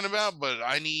you're talking about, but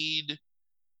I need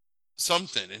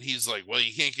something." And he's like, "Well,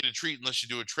 you can't get a treat unless you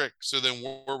do a trick." So then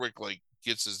Warwick like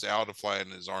gets his owl to fly in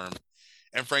his arm,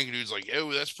 and Frankie Dude's like,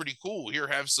 "Oh, that's pretty cool. Here,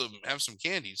 have some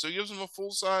candy." So he gives him a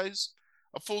full size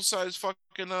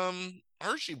fucking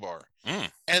Hershey bar.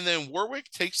 Mm. And then Warwick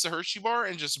takes the Hershey bar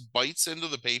and just bites into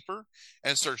the paper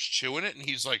and starts chewing it. And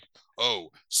he's like,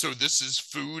 "Oh, so this is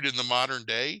food in the modern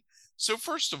day." So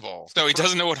first of all, So he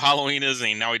doesn't know what Halloween is,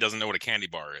 and now he doesn't know what a candy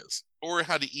bar is. or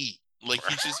how to eat. Like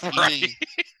he's just Right. eating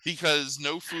because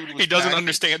no food was He doesn't packaged.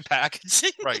 understand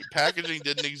packaging. Right.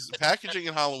 Packaging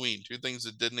and Halloween, two things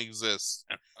that didn't exist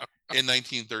in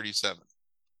 1937.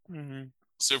 Mm-hmm.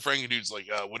 So Dude's like,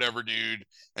 whatever, dude,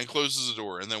 and closes the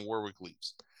door, and then Warwick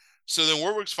leaves. So then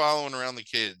Warwick's following around the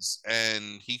kids,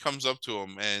 and he comes up to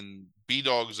him, and B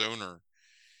Dog's owner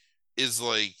is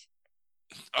like,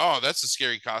 "Oh, that's a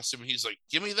scary costume." And he's like,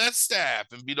 "Give me that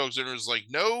staff." And B Dog's owner is like,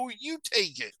 "No, you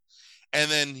take it." And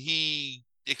then he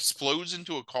explodes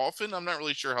into a coffin. I'm not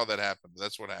really sure how that happened, but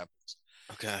that's what happens.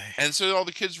 Okay. And so all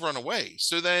the kids run away.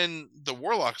 So then the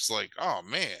warlock's like, "Oh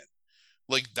man,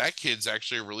 like that kid's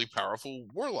actually a really powerful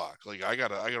warlock. Like I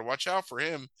gotta watch out for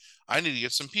him. I need to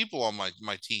get some people on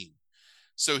my team."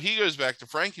 So he goes back to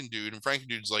Frankendude, and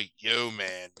Frankendude's like, "Yo,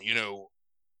 man,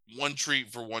 one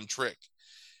treat for one trick."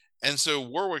 And so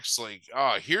Warwick's like,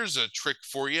 here's a trick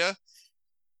for you."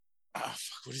 Fuck,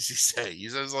 what does he say? He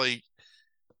says like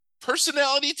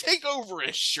personality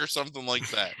takeover-ish or something like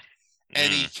that.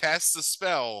 And he casts a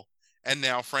spell, and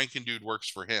now Frankendude works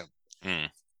for him. Mm.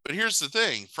 But here's the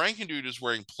thing: Frankendude is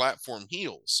wearing platform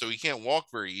heels, so he can't walk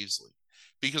very easily.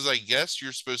 Because I guess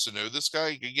you're supposed to know this guy.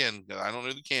 Again, I don't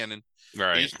know the canon. But you're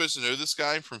Right. supposed to know this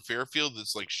guy from Fairfield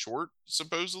that's like short,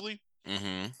 supposedly.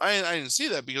 Mm-hmm. I didn't see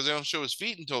that because they don't show his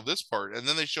feet until this part. And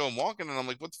then they show him walking, and I'm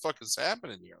like, what the fuck is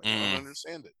happening here? Like, I don't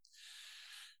understand it.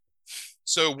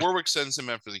 So Warwick sends him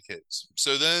after the kids.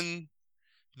 So then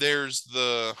there's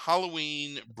the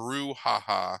Halloween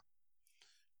brouhaha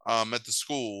at the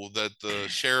school that the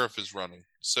sheriff is running.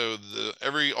 So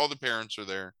all the parents are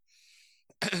there,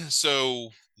 So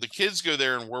the kids go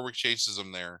there and Warwick chases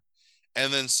them there.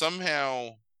 And then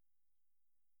somehow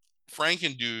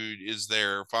Frankendude is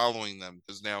there following them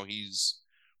because now he's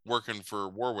working for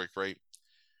Warwick, right?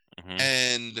 Mm-hmm.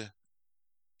 And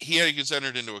gets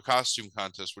entered into a costume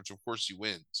contest, which of course he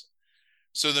wins.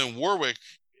 So then Warwick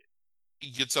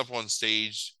gets up on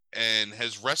stage and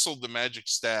has wrestled the magic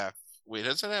staff. Wait,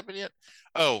 has that happened yet?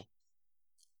 Oh,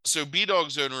 so B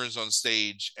Dog's owner is on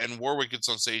stage and Warwick gets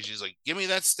on stage. He's like, "Give me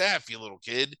that staff, you little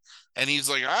kid." And he's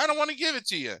like, "I don't want to give it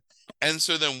to you." And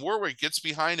so then Warwick gets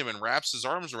behind him and wraps his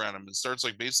arms around him and starts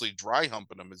like basically dry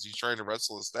humping him as he's trying to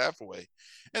wrestle the staff away.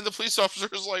 And the police officer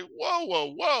is like, "Whoa,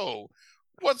 whoa, whoa.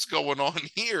 What's going on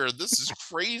here? This is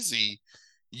crazy.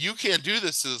 You can't do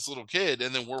this to this little kid."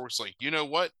 And then Warwick's like, "You know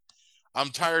what? I'm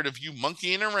tired of you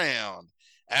monkeying around.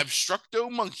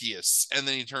 Abstructo monkeyus." And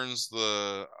then he turns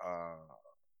the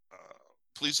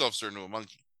police officer into a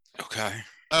monkey. Okay.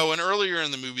 Oh, and earlier in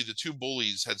the movie, the two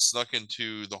bullies had snuck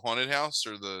into the haunted house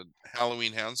or the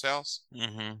Halloween Hound's house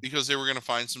because they were going to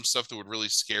find some stuff that would really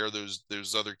scare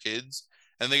those other kids,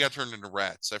 and they got turned into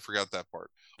rats. I forgot that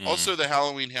part. Also, the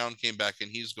Halloween Hound came back,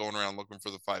 and he's going around looking for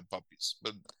the 5 puppies,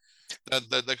 but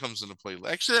that comes into play.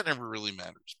 Actually, that never really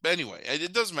matters. But anyway,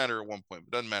 it does matter at one point,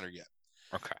 but doesn't matter yet.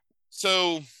 Okay.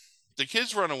 So the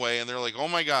kids run away, and they're like, "Oh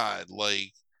my god!"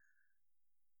 Like.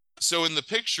 So in the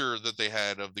picture that they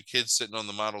had of the kids sitting on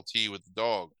the Model T with the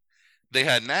dog, they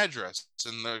had an address,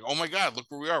 and they're like, "Oh my god, look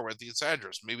where we are! We're at this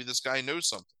address. Maybe this guy knows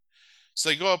something." So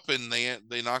they go up and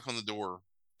they knock on the door.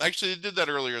 Actually, they did that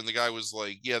earlier, and the guy was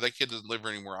like, "Yeah, that kid doesn't live here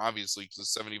anymore, obviously, because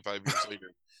it's 75 years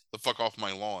later. The fuck off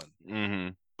my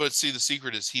lawn." But see, the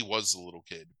secret is he was the little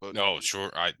kid. But oh,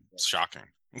 sure, shocking.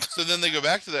 So then they go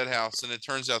back to that house, and it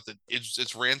turns out that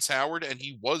it's Rance Howard, and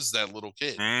he was that little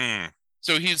kid.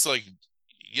 So he's like,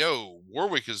 "Yo,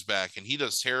 Warwick is back and he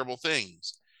does terrible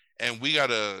things. And we got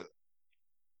to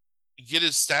get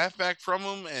his staff back from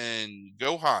him and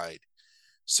go hide."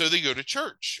 So they go to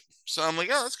church. So I'm like,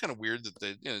 "Oh, that's kind of weird that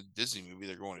the Disney movie,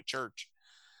 they're going to church."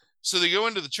 So they go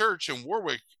into the church and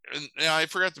Warwick, and I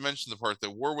forgot to mention the part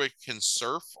that Warwick can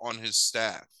surf on his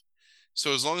staff.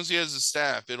 So as long as he has his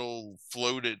staff, it'll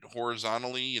float it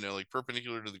horizontally, like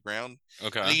perpendicular to the ground.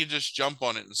 Okay. And he can just jump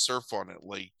on it and surf on it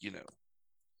like,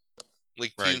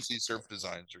 like right. TNC Surf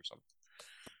Designs or something.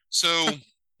 So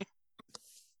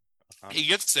he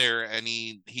gets there and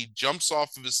he jumps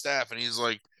off of his staff and he's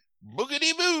like,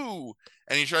 "Boogity boo!"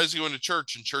 And he tries to go into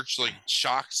church, and church like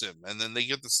shocks him, and then they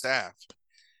get the staff,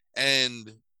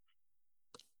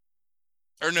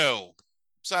 or no,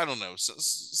 so I don't know,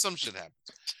 some shit happens.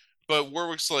 But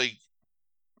Warwick's like,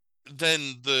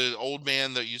 then the old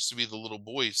man that used to be the little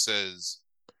boy says,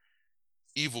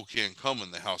 "Evil can't come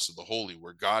in the house of the holy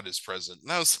where God is present."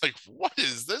 And I was like, what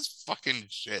is this fucking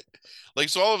shit? Like,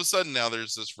 so all of a sudden now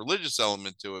there's this religious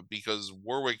element to it because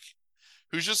Warwick,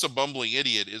 who's just a bumbling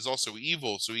idiot, is also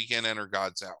evil, so he can't enter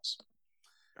God's house.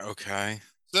 Okay.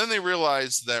 So then they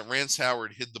realized that Rance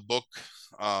Howard hid the book,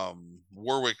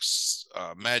 Warwick's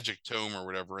magic tome or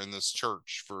whatever, in this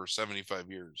church for 75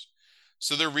 years.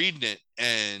 So they're reading it,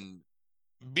 and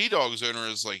B-Dog's owner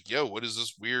is like, "Yo, what is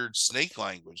this weird snake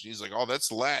language?" And he's like, "Oh,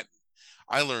 that's Latin.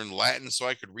 I learned Latin so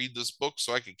I could read this book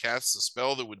so I could cast a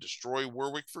spell that would destroy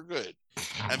Warwick for good."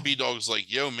 And B-Dog's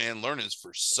like, "Yo, man, learning's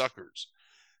for suckers."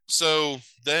 So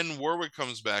then Warwick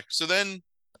comes back. So then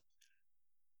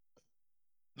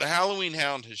the Halloween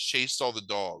Hound has chased all the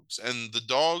dogs. And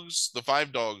the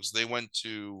 5 dogs, they went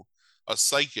to a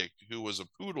psychic who was a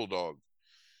poodle dog.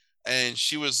 And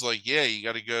she was like, "Yeah, you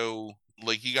got to go.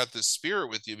 Like, you got this spirit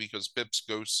with you because Pip's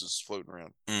ghost is floating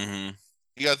around.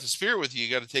 You got the spirit with you.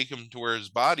 You got to take him to where his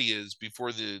body is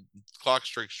before the clock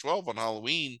strikes 12 on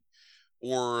Halloween,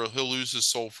 or he'll lose his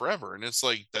soul forever." And it's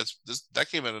like,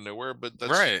 that came out of nowhere, but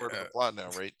that's right. part of the plot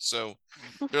now, right? So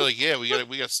they're like, "Yeah, we got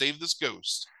to save this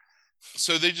ghost."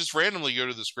 So they just randomly go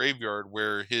to this graveyard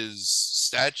where his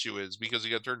statue is, because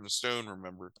he got turned into stone,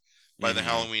 remember, by the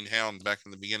Halloween Hound back in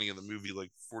the beginning of the movie,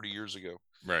 like 40 years ago.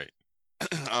 Right.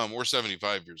 Or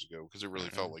 75 years ago, because it really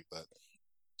felt like that.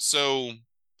 So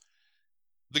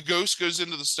the ghost goes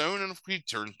into the stone and he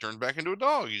turns back into a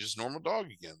dog. He's just a normal dog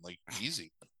again, like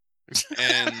easy.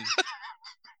 And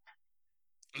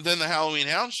then the Halloween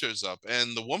Hound shows up,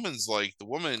 and the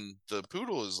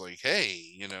poodle is like,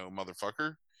 "Hey,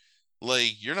 motherfucker,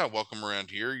 like, you're not welcome around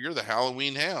here. You're the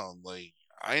Halloween Hound. Like,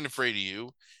 I ain't afraid of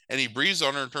you." And he breathes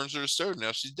on her and turns her to stone.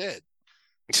 Now she's dead.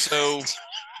 So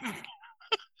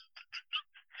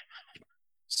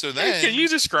then, can you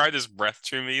describe this breath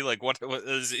to me? Like, what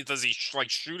is it? Does he like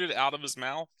shoot it out of his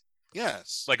mouth?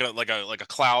 Yes. Like a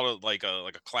cloud, like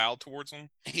a cloud towards him.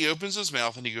 He opens his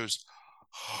mouth and he goes,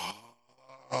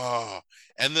 Oh,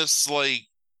 and this like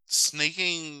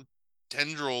snaking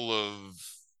tendril of,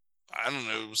 I don't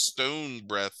know, stone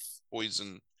breath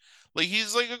poison. Like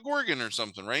he's like a Gorgon or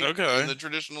something, right? In Okay. the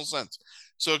traditional sense.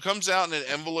 So it comes out and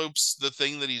it envelopes the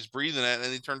thing that he's breathing at,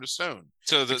 and he turned to stone.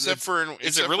 So is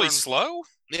it really slow?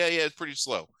 Yeah, yeah, it's pretty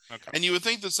slow. Okay. And you would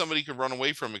think that somebody could run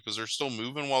away from it because they're still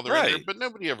moving while they're in there, Right. but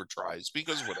nobody ever tries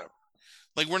because whatever.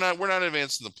 Like we're not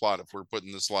advancing the plot if we're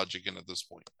putting this logic in at this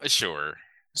point. Sure. I'm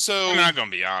So not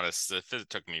gonna be honest. If it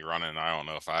took me running, I don't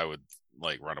know if I would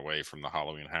like run away from the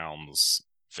Halloween Hounds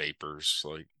vapors.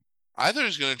 Like, I thought he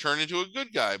was going to turn into a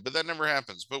good guy, but that never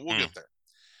happens. But we'll get there.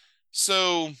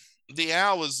 So the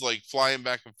owl is like flying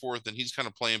back and forth, and he's kind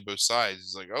of playing both sides.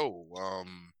 He's like, "Oh,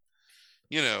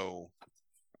 you know,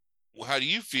 how do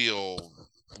you feel,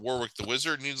 Warwick the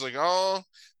Wizard?" And he's like, "Oh,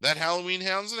 that Halloween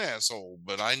Hound's an asshole,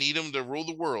 but I need him to rule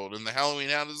the world." And the Halloween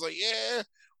Hound is like, "Yeah,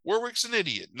 Warwick's an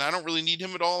idiot, and I don't really need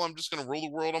him at all. I'm just going to rule the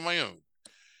world on my own."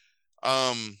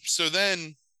 So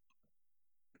then,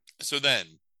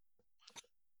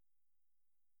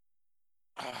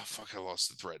 ah, fuck, I lost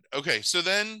the thread. Okay, so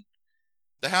then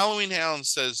the Halloween Hound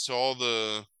says to all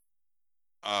the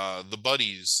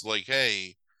buddies, like,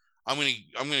 "Hey, I'm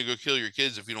gonna go kill your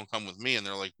kids if you don't come with me." And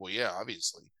they're like, "Well, yeah,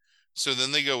 obviously." So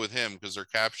then they go with him because they're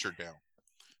captured now.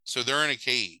 So they're in a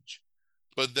cage.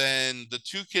 But then the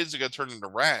two kids that got turned into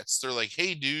rats, they're like,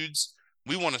 "Hey, dudes,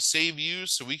 we want to save you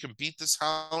so we can beat this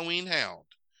Halloween Hound."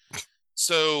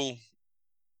 So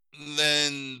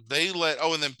then they let,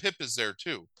 oh, and then Pip is there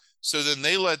too. So then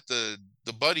they let the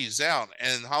buddies out,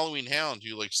 and Halloween Hound,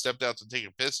 who like stepped out to take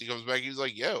a piss, he comes back. He's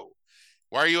like, "Yo,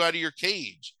 why are you out of your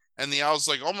cage?" And the owl's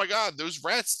like, "Oh my god, those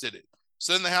rats did it."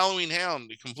 So then the Halloween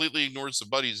Hound completely ignores the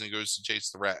buddies and goes to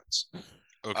chase the rats,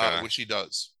 Okay. which he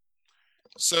does.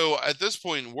 So at this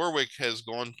point, Warwick has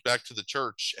gone back to the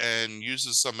church and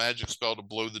uses some magic spell to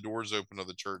blow the doors open of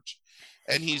the church.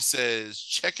 And he says,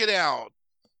 "Check it out,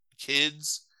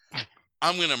 kids.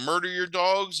 I'm going to murder your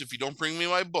dogs if you don't bring me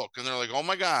my book." And they're like, "Oh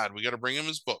my God, we got to bring him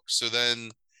his book." So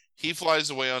then he flies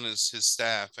away on his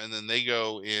staff, and then they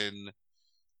go in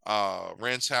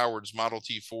Rance Howard's Model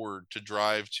T Ford to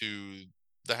drive to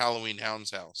the Halloween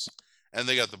Hound's house. And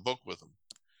they got the book with them.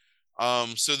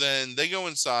 So then they go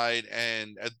inside,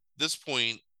 and at this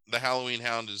point, the Halloween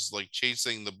Hound is like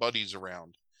chasing the buddies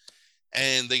around.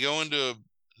 And they go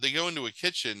into a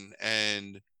kitchen,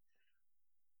 and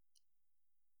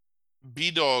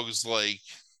B Dog's like,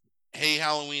 "Hey,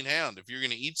 Halloween Hound, if you're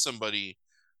gonna eat somebody,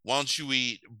 why don't you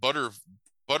eat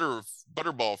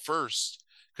Butterball first?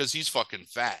 Because he's fucking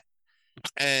fat."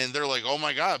 And they're like, "Oh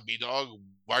my god, B Dog,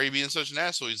 why are you being such an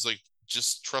asshole?" He's like,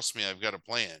 "Just trust me, I've got a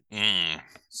plan." Mm.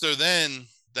 So then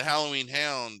the Halloween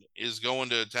Hound is going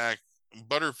to attack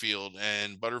Butterfield,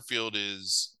 and Butterfield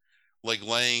is like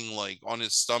laying like on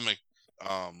his stomach,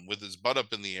 with his butt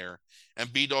up in the air.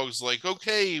 And B Dog's like,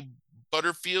 "Okay,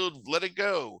 Butterfield, let it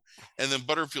go." And then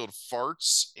Butterfield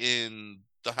farts in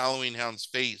the Halloween Hound's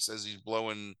face as he's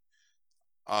blowing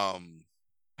um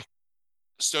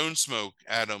stone smoke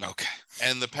at him. Okay.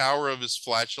 And the power of his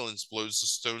flatulence blows the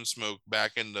stone smoke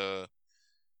back into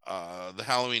the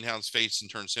Halloween Hound's face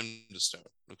and turns him to stone.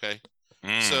 Okay.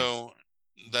 Mm. So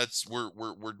that's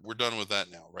we're done with that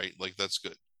now, right? Like that's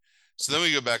good. So then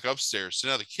we go back upstairs. So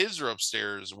now the kids are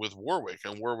upstairs with Warwick,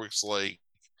 and Warwick's like,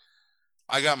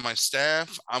 "I got my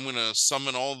staff. I'm gonna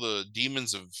summon all the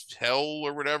demons of hell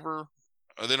or whatever."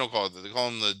 They don't call it that. They call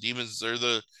them the demons. They're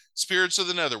the spirits of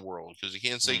the netherworld, because you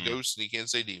can't say Mm. ghosts and you can't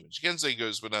say demons. You can say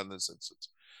ghosts, but not in this instance.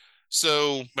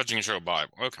 So But you can show a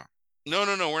Bible. Okay. no,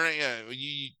 we're not. Yeah,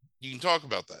 you can talk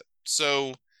about that.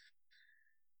 So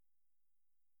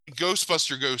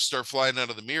Ghostbuster ghosts start flying out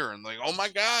of the mirror, and like, "Oh my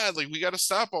god, like we got to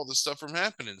stop all this stuff from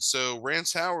happening." So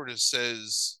Rance Howard,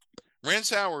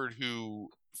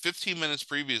 who 15 minutes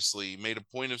previously made a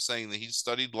point of saying that he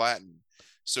studied Latin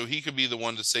so he could be the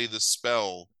one to say the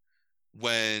spell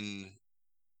when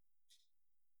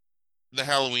the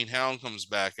Halloween Hound comes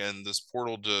back and this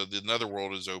portal to the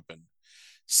Netherworld is open,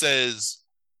 says,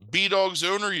 "B Dog's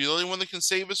owner, you're the only one that can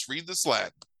save us. Read this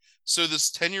Latin." So this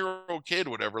 10-year-old kid,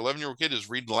 whatever, 11-year-old kid is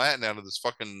reading Latin out of this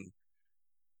fucking.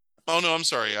 Oh no, I'm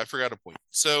sorry, I forgot a point.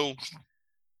 So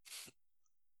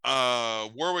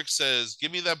Warwick says,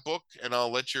 "Give me that book and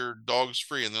I'll let your dogs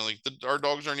free." And they're like, "Our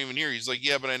dogs aren't even here." He's like,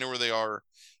 "Yeah, but I know where they are,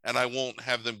 and I won't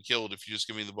have them killed if you just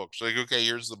give me the book." So like, "Okay,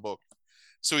 here's the book."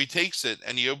 So he takes it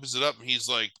and he opens it up, and he's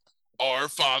like, "Our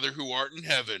Father who art in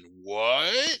heaven."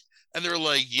 What? And they're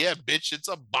like, "Yeah, bitch, it's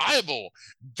a Bible.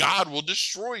 God will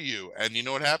destroy you." And you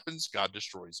know what happens? God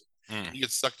destroys him. Mm. He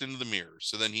gets sucked into the mirror.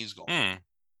 So then he's gone.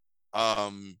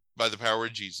 Mm. By the power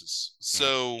of Jesus. Mm.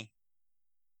 So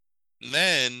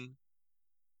then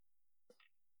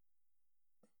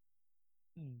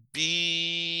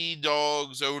B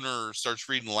Dog's owner starts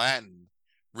reading Latin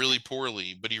really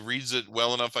poorly, but he reads it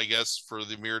well enough, I guess, for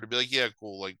the mirror to be like, "Yeah,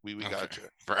 cool, like we Okay. got you."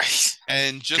 Right.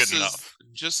 And Good enough.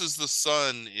 just as the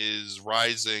sun is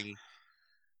rising,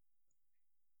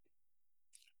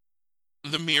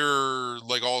 the mirror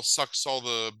like all sucks all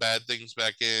the bad things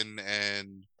back in,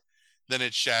 and then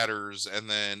it shatters, and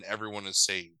then everyone is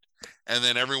saved. And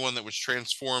then everyone that was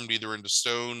transformed either into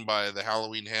stone by the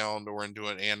Halloween Hound or into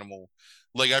an animal.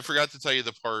 Like I forgot to tell you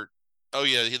the part. Oh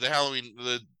yeah, the Halloween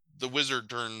the wizard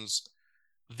turns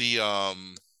the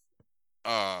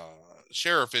uh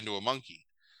sheriff into a monkey.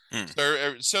 Hmm.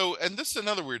 So and this is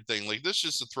another weird thing. Like this is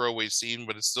just a throwaway scene,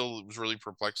 but it was really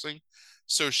perplexing.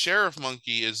 So Sheriff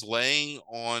Monkey is laying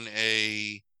on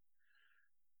a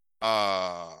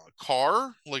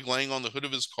car, like laying on the hood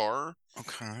of his car,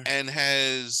 Okay. and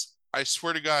has, I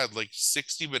swear to God, like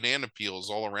 60 banana peels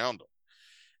all around him.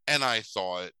 And I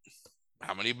thought,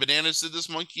 how many bananas did this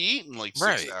monkey eat in like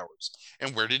six Right. hours?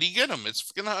 And where did he get them? It's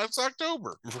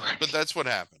October. Right. But that's what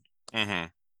happened. Mm-hmm.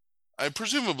 I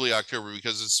presumably October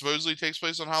because it supposedly takes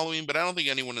place on Halloween, but I don't think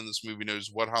anyone in this movie knows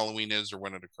what Halloween is or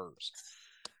when it occurs.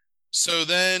 So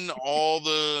then all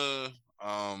the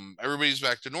everybody's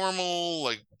back to normal.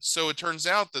 Like so it turns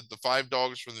out that the five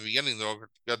dogs from the beginning that all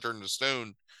got turned to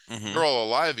stone, Mm-hmm. they're all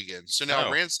alive again. So now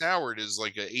Oh. Rance Howard is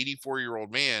like an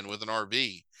 84-year-old man with an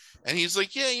RV. And he's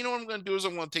like, yeah, you know what I'm going to do is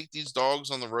I'm going to take these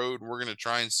dogs on the road and we're going to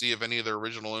try and see if any of their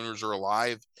original owners are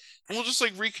alive. And we'll just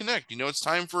like reconnect. You know, it's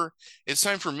time for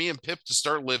me and Pip to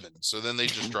start living. So then they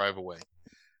just drive away.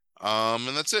 And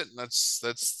that's it. That's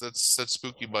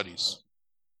Spooky Buddies.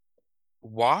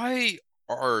 Why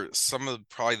are some of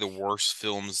probably the worst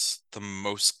films the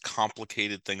most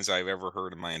complicated things I've ever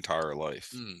heard in my entire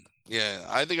life? Yeah,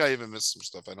 I think I even missed some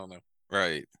stuff. I don't know.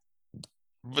 Right.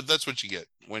 But that's what you get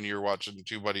when you're watching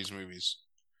two buddies movies.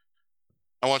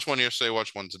 I watched one yesterday, I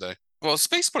watched one today. Well,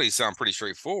 Space Buddies sound pretty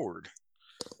straightforward.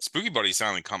 Spooky Buddies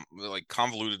sound like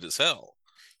convoluted as hell.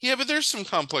 Yeah, but there's some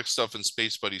complex stuff in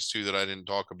Space Buddies too that I didn't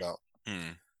talk about.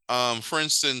 Hmm. For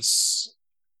instance,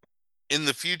 in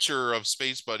the future of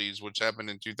Space Buddies, which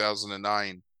happened in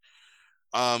 2009,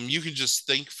 you can just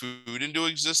think food into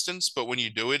existence, but when you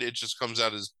do it, it just comes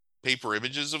out as paper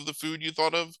images of the food you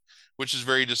thought of, which is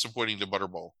very disappointing to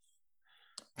Butterball.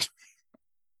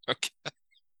 Okay.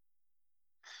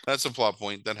 That's a plot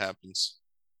point that happens.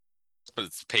 But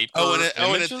it's Oh, paper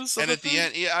images of and the at the food?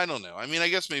 end, yeah, I don't know. I mean, I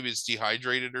guess maybe it's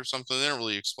dehydrated or something. They don't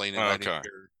really explain it. I didn't Okay.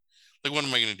 care. Like, what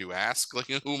am I going to do? Ask? Like,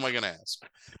 who am I going to ask?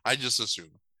 I just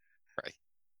assume. Right.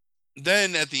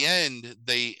 Then at the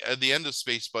end of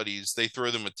Space Buddies, they throw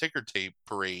them a ticker tape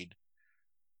parade,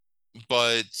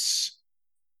 but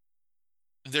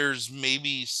there's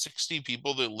maybe 60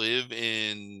 people that live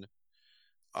in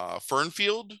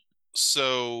Fernfield,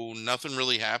 so nothing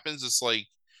really happens. It's like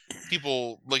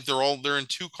people like they're in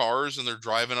two cars and they're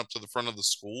driving up to the front of the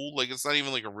school. Like it's not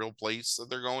even like a real place that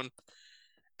they're going.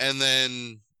 And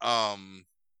then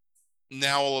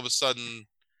now all of a sudden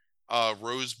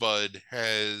Rosebud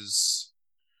has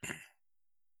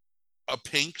a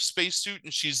pink spacesuit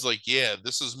and she's like, yeah,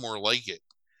 this is more like it.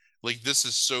 Like this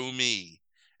is so me.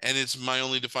 And it's my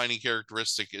only defining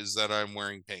characteristic is that I'm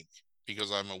wearing pink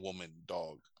because I'm a woman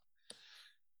dog.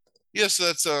 Yes,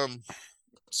 that's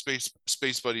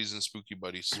Space Buddies and Spooky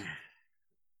Buddies.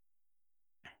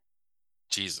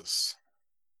 Jesus.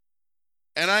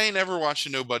 And I ain't ever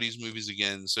watching No Buddies movies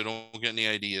again, so don't get any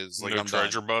ideas. Like No I'm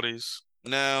treasure done. buddies?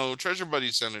 No, Treasure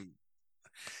Buddies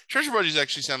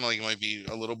actually sounded like it might be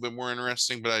a little bit more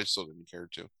interesting, but I still didn't care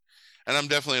to. And I'm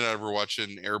definitely not ever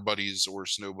watching Air Buddies or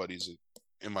Snow Buddies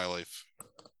in my life.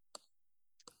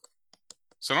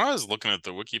 So now I was looking at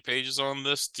the wiki pages on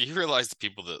this. Do you realize the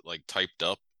people that like typed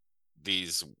up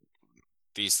these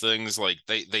these things like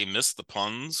they missed the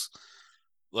puns?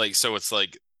 Like so it's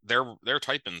like they're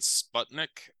typing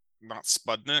Sputnik, not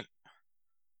Spudnik.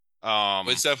 But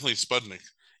it's definitely Sputnik.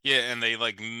 Yeah, and they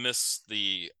like missed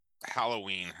the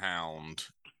Halloween Hound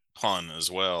pun as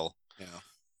well. Yeah.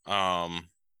 Um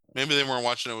Maybe they weren't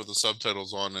watching it with the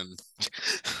subtitles on and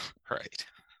right.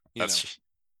 you know. That's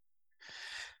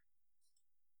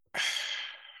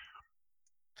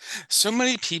so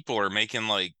many people are making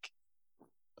like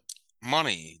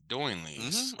money doing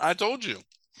these. I told you.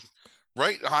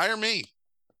 Right? Hire me.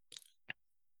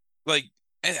 Like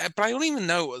but I don't even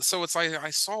know. So it's like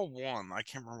I saw one. I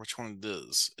can't remember which one it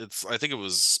is. I think it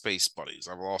was Space Buddies.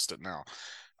 I've lost it now.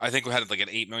 I think we had like an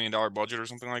 $8 million budget or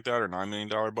something like that, or $9 million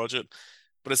budget.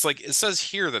 But it's like it says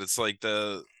here that it's like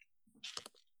the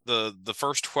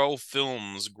first 12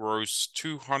 films gross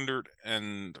 200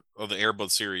 and of the Airbud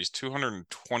series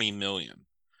 220 million.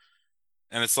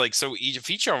 And it's like, so if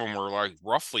each of them were like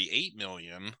roughly 8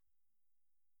 million,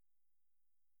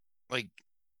 like,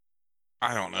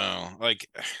 I don't know. Like,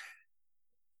 it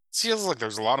feels like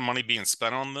there's a lot of money being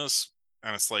spent on this.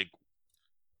 And it's like,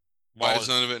 Why well, is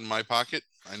none of it in my pocket?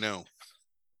 I know.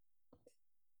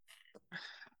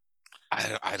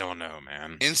 I don't know,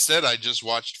 man. Instead, I just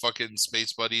watched fucking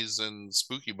Space Buddies and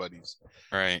Spooky Buddies.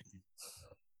 Right.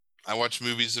 I watch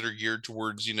movies that are geared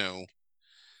towards,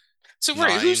 So,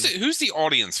 right, nine, who's the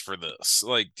audience for this?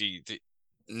 Like,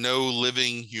 no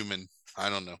living human. I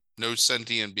don't know. No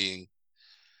sentient being.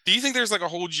 do you think there's like a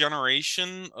whole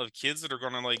generation of kids that are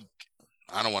gonna like?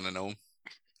 I don't want to know.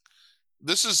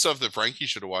 This is stuff that Frankie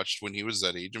should have watched when he was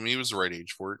that age. I mean, he was the right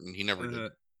age for it, and he never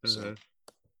did. So,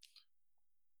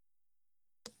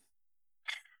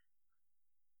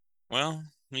 Well,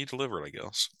 he delivered, I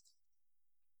guess.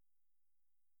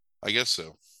 I guess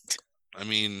so. I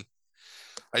mean,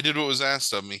 I did what was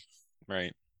asked of me.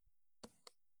 Right.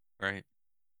 Right.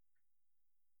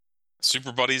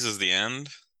 Super Buddies is the end.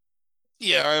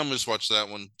 Yeah, I almost watched that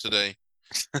one today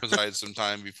because I had some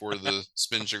time before the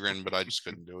spin chagrin, but I just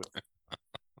couldn't do it.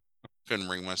 Couldn't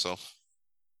bring myself.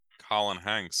 Colin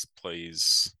Hanks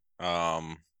plays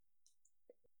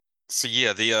so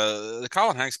yeah, the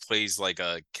Colin Hanks plays like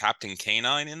a Captain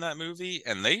Canine in that movie,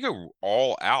 and they go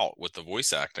all out with the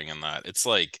voice acting in that. It's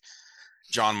like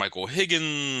John Michael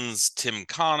Higgins,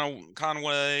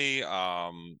 Conway,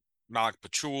 Malik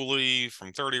Patchouli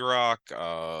from 30 Rock,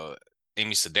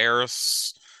 Amy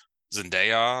Sedaris,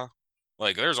 Zendaya.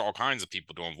 Like there's all kinds of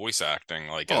people doing voice acting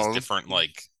like as Oh, different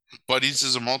like Buddies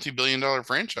is a multi-billion-dollar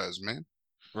franchise, man.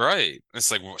 right.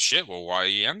 It's like well shit, well why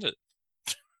you end it?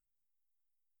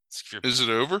 Is it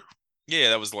over? Yeah,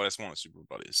 that was the last one of Super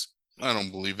Buddies. I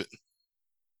don't believe it.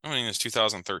 I mean, it's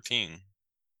 2013.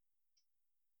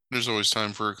 There's always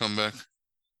time for a comeback.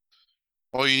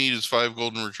 All you need is 5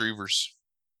 golden retrievers.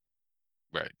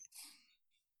 Right.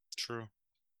 True.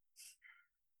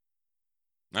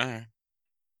 All right.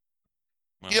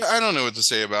 Well, Yeah, I don't know what to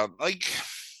say about like.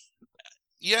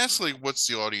 Yes, like what's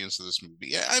the audience of this movie?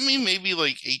 Yeah, I mean maybe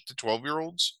like 8 to 12 year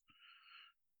olds,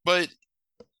 but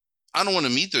I don't want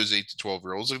to meet those 8 to 12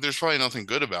 year olds. Like, there's probably nothing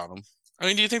good about them. I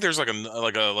mean, do you think there's like an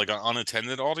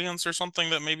unattended audience or something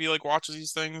that maybe like watches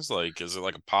these things? Like, is it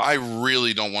like a I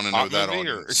really don't want to know pop that movie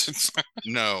or audience.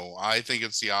 No, I think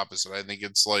it's the opposite. I think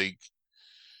it's like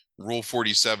Rule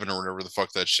 47 or whatever the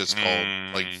fuck that shit's called,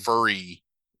 like furry.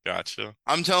 Gotcha.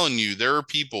 I'm telling you, there are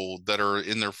people that are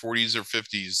in their 40s or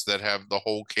 50s that have the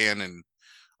whole canon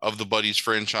of the Buddies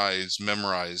franchise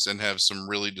memorized and have some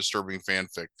really disturbing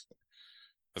fanfic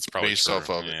That's probably based true. off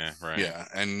of it. Yeah, right. Yeah,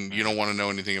 and you don't want to know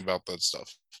anything about that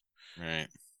stuff. Right.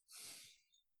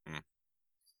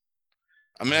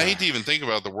 I mean, I hate to even think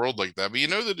about the world like that, but you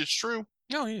know that it's true.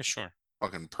 Oh, yeah, sure.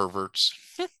 Fucking perverts.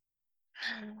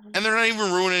 And they're not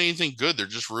even ruining anything good. They're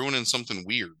just ruining something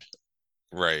weird.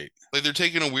 Right. Like they're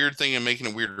taking a weird thing and making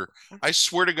it weirder. I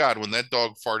swear to God, when that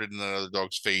dog farted in that other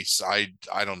dog's face, I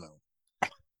don't know.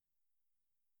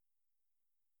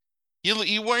 When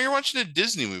you're watching a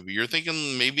Disney movie, you're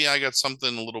thinking maybe I got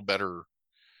something a little better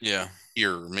Yeah.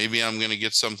 here. Maybe I'm gonna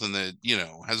get something that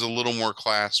has a little more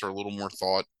class or a little more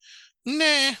thought.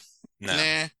 Nah, No.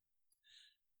 nah.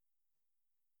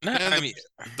 No, Yeah, I mean,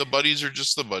 the buddies are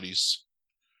just the buddies.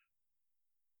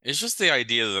 it's just the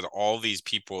idea that all these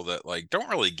people that like don't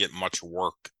really get much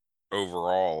work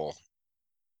overall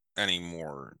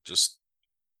anymore just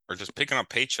are just picking up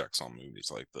paychecks on movies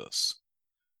like this.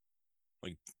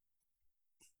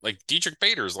 Like Dietrich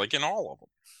Bader's like in all of them.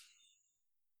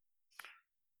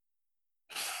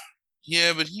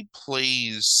 Yeah, but he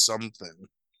plays something.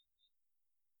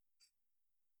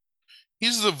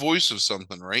 He's the voice of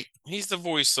something, right? He's the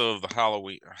voice of the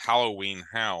Halloween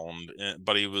Hound,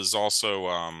 but he was also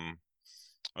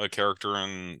a character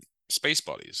in Space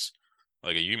Buddies,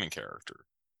 like a human character.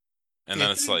 And Yeah,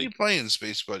 then it's who did he like, play in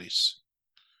Space Buddies?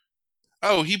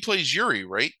 Oh, he plays Yuri,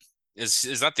 right?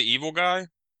 is that the evil guy,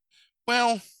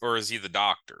 Well, or is he the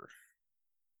doctor?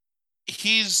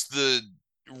 he's the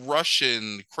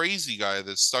Russian crazy guy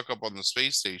that's stuck up on the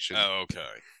space station. Oh, okay.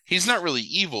 He's not really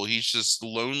evil. He's just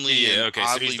lonely Yeah, and okay, so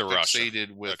oddly he's the Russian.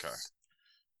 fixated with Okay.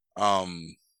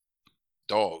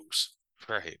 dogs.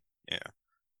 Right. Yeah.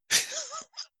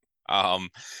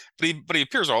 But he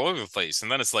appears all over the place,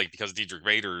 and then it's like because Dietrich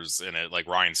Bader's in it, like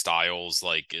Ryan Stiles,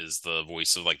 like is the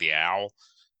voice of like the owl,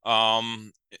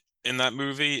 in that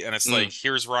movie, and it's like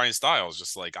here's Ryan Stiles,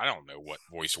 just like I don't know what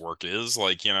voice work is,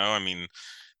 like I mean,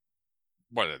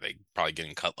 what are they probably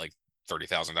getting cut like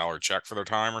 $30,000 check for their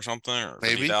time or something, or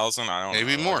Maybe 50,000? I don't know.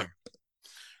 Maybe more. Like,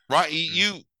 Right?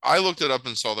 You I looked it up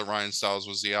and saw that Ryan Stiles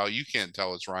was the owl. You can't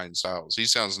tell it's Ryan Stiles. He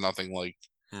sounds nothing like.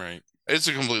 Right. It's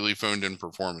a completely phoned in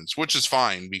performance, which is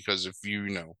fine because if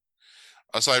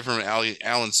aside from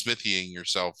Alan Smithying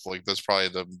yourself, like that's probably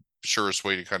the surest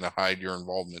way to kind of hide your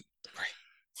involvement Right.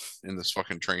 in this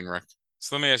fucking train wreck.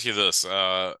 So let me ask you this.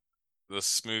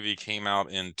 This movie came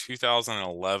out in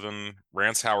 2011.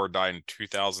 Rance Howard died in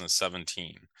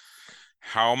 2017.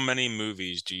 How many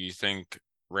movies do you think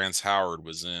Rance Howard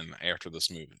was in after this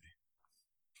movie?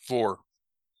 4.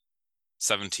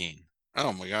 17.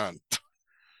 Oh my god.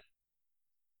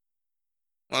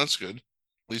 Well, that's good. At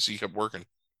least he kept working.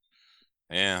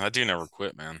 Yeah, that dude never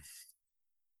quit, man.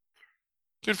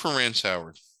 Good for Rance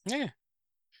Howard. Yeah.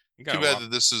 You Too got a bad lot.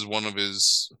 that this is one of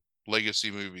his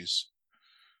legacy movies.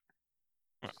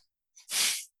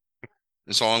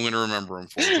 That's all I'm going to remember him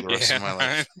for the rest of my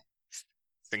life.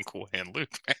 Think Cool Hand Luke.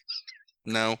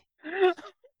 No,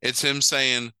 it's him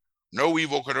saying, "No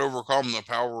evil can overcome the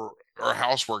power or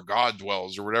house where God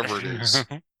dwells," or whatever it is.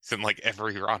 It's in like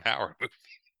every Ron Howard movie.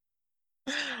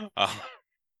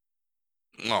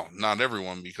 Well, not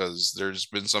everyone, because there's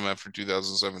been some after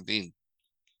 2017.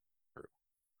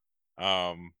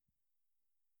 Um.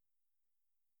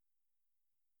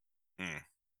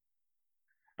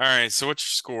 All right. So, what's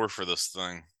your score for this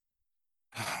thing?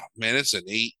 Man, it's an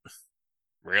 8.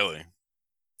 Really?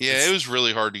 Yeah, it was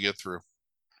really hard to get through.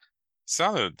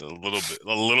 Sounded a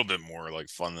little bit more like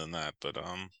fun than that, but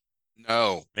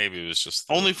No, maybe it was just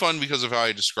only fun because of how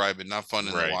I describe it, not fun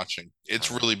in the right. watching.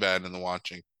 It's Right. really bad in the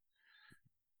watching.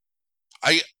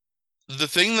 The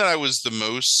thing that I was the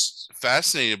most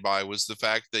fascinated by was the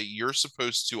fact that you're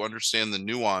supposed to understand the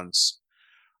nuance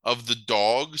of the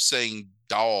dog saying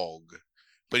dog,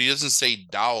 but he doesn't say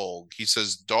dog. He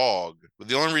says dog. But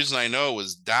the only reason I know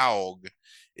was dog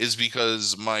is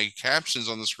because my captions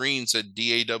on the screen said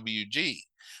DAWG.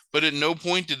 But at no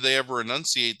point did they ever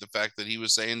enunciate the fact that he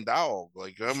was saying dog,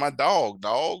 like my dog,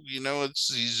 dog.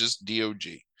 He's just DOG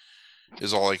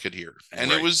is all I could hear,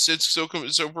 and Right. it's so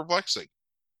perplexing.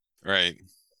 Right.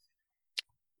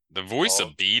 The voice Oh.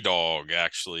 of B-Dog,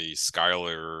 actually,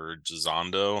 Skylar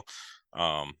Gisondo,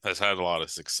 has had a lot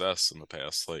of success in the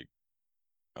past, like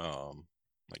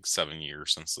 7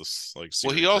 years since this Well, he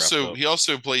series wrapped also up. he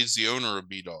also plays the owner of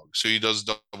B Dog, so he does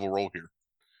double role here.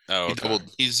 Oh, okay.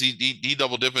 He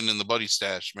double dipping in the buddy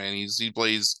stash, man. He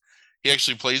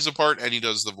actually plays the part and he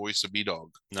does the voice of B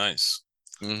Dog. Nice.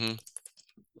 Mm-hmm.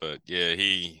 But yeah,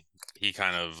 he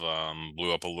kind of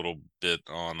blew up a little bit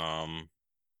on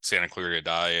Santa Clarita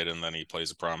Diet, and then he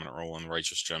plays a prominent role in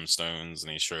Righteous Gemstones,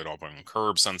 and he showed up on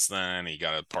Curb since then. He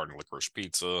got a part in Licorice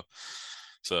Pizza,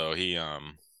 so I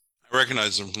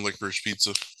recognize him from Licorice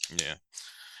Pizza. yeah,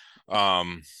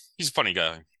 he's a funny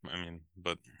guy. I mean,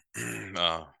 but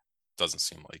doesn't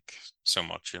seem like so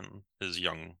much in his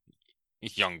young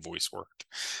voice work.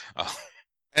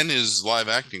 And his live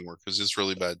acting work, because it's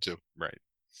really bad too. Right.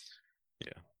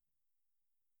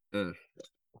 Yeah.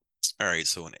 All right,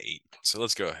 so an 8. So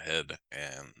let's go ahead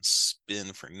and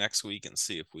spin for next week and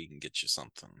see if we can get you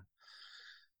something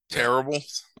terrible.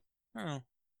 Oh,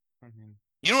 I mean,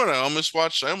 you know what I almost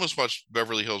watched? I almost watched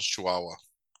Beverly Hills Chihuahua.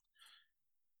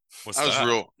 What's that?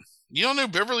 Real. You don't know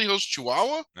Beverly Hills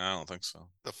Chihuahua? No, I don't think so.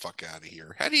 The fuck out of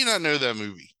here! How do you not know that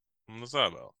movie? What's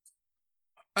that about?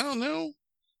 I don't know.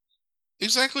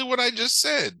 Exactly what I just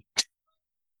said.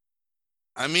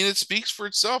 I mean, it speaks for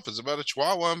itself. It's about a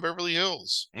Chihuahua in Beverly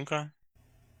Hills. Okay.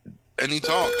 And he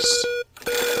talks.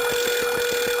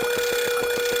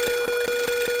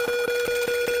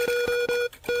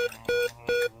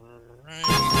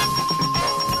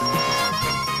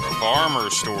 Farmer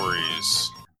Stories.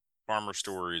 Farmer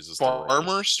Stories is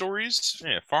Farmer Stories?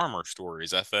 Yeah, Farmer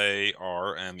Stories.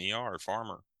 Farmer.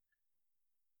 Farmer.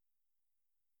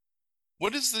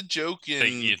 What is the joke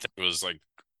in? You think it was like,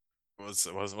 what's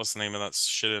the name of that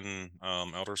shit in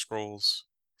Elder Scrolls?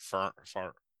 What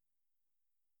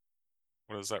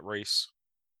is that race?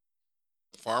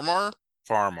 Farmar?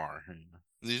 Farmar. Are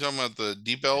you talking about the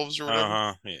Deep Elves or whatever?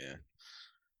 Uh-huh. Yeah.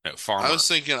 No, Farmer. I was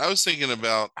thinking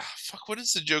about fuck. What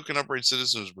is the joke in Upright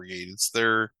Citizens Brigade? It's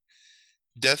their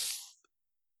death.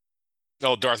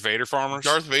 Oh, Darth Vader farmers.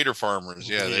 Darth Vader farmers.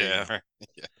 Yeah. Yeah.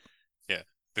 Yeah.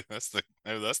 That's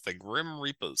the Grim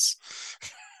Reapers.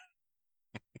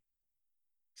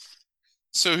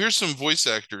 So here's some voice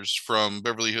actors from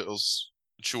Beverly Hills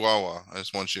Chihuahua. I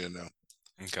just want you to know.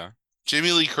 Okay.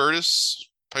 Jamie Lee Curtis,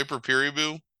 Piper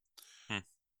Perabo,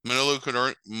 Manolo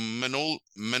Cardona.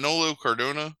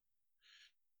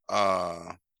 Oh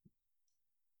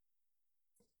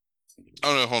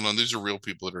no, hold on. These are real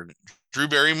people that are in it. Drew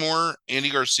Barrymore, Andy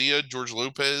Garcia, George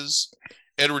Lopez,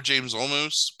 Edward James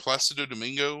Olmos, Placido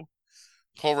Domingo,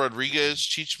 Paul Rodriguez,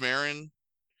 Cheech Marin,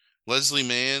 Leslie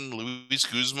Mann, Luis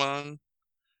Guzman,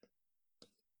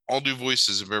 all do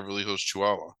voices in Beverly Hills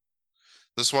Chihuahua.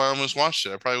 That's why I almost watched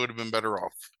it. I probably would have been better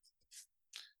off.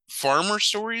 Farmer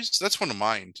Stories? That's one of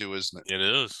mine too, isn't it? It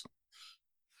is.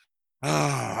 Oh,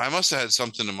 I must have had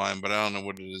something in mind, but I don't know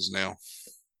what it is now.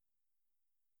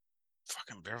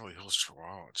 Fucking Beverly Hills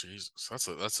Chihuahua. Jesus.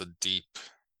 That's a deep.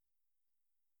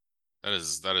 That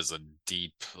is a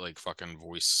deep like fucking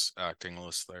voice acting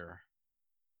list there.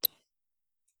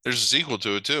 There's a sequel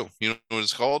to it too. You know what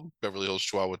it's called? Beverly Hills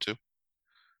Chihuahua 2.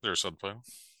 There's a subtitle.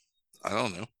 I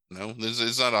don't know. No,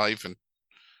 it's not a hyphen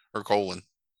or colon.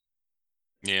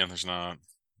 Yeah, there's not.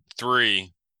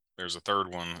 3. There's a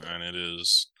third one, and it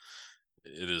is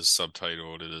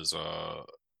subtitled. It is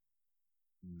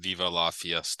Viva la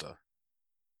Fiesta.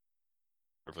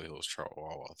 Beverly Hills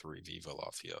Chihuahua 3 Viva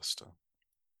la Fiesta.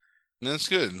 And that's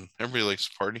good. Everybody likes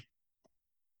to party.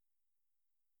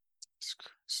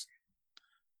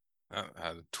 That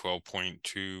had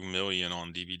 12.2 million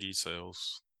on DVD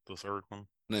sales. The third one.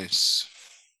 Nice.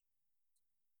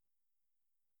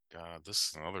 God, this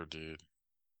is another dude.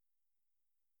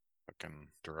 Fucking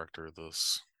director of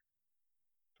this.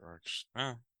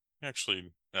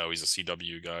 Actually, no, he's a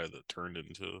CW guy that turned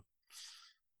into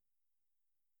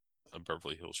a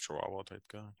Beverly Hills Chihuahua type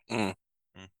guy.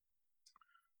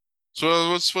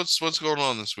 So what's going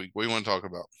on this week? What do you want to talk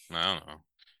about? I don't know.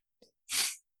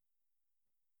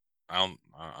 I don't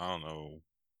know.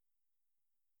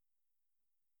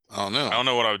 I don't know. I don't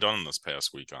know what I've done this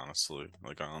past week, honestly.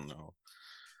 Like, I don't know.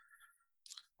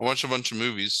 I watched a bunch of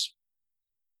movies.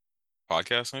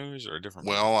 Podcast movies or different?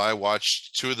 Well, I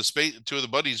watched two of the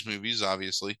Buddies movies.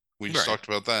 Obviously, we just talked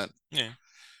about that. Yeah.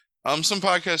 Some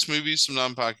podcast movies, some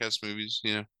non-podcast movies.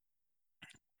 You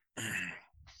know.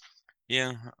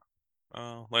 Yeah.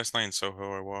 Last night in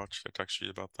Soho, I watched. I texted you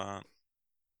about that.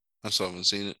 I still haven't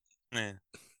seen it. Yeah.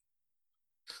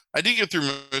 I did get through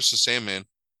most of Sandman.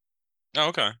 Oh,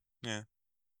 okay. Yeah.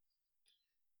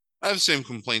 I have the same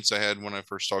complaints I had when I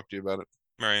first talked to you about it.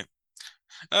 Right.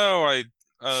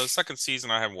 Oh, second season,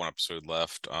 I have one episode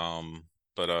left.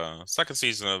 But second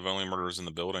season of Only Murders in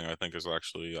the Building, I think is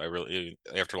actually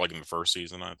after liking the first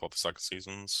season, I thought the second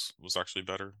season's was actually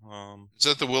better. Is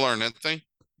that the Will Arnett thing?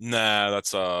 Nah,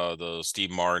 that's the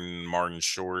Steve Martin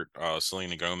Short,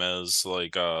 Selena Gomez,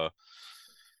 like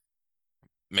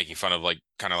making fun of like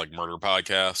kind of like murder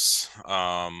podcasts,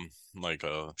 like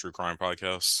a true crime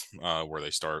podcast, where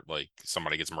they start like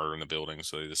somebody gets murdered in the building,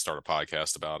 so they just start a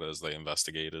podcast about it as they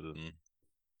investigate it, and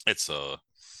it's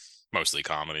mostly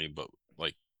comedy, but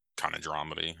like kind of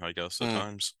dramedy, I guess, at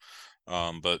times.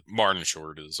 But Martin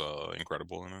Short is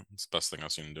incredible in it. It's the best thing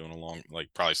I've seen him do in a long, like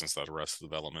probably since that Arrested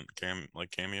Development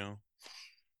cameo.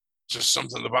 Just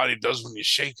something the body does when you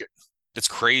shake it. It's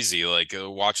crazy, like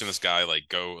watching this guy like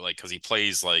go like because he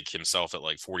plays like himself at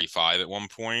like 45 at one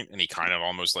point, and he kind of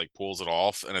almost like pulls it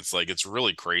off, and it's like it's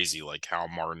really crazy like how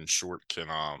Martin Short can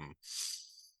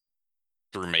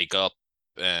through makeup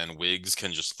and wigs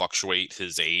can just fluctuate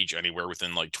his age anywhere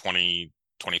within like 20-25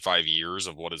 years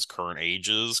of what his current age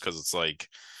is, because it's like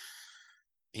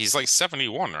he's like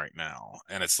 71 right now,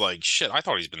 and it's like shit, I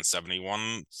thought he's been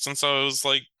 71 since I was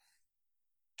like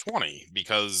 20,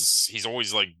 because he's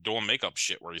always like doing makeup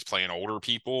shit where he's playing older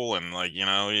people, and like, you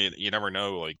know, you never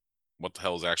know like what the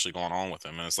hell is actually going on with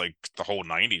him. And it's like the whole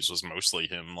 90s was mostly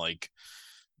him like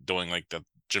doing like the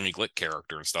Jimmy Glick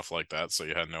character and stuff like that, so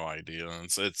you had no idea. And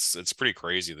it's pretty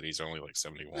crazy that he's only like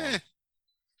 71.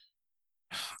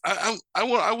 I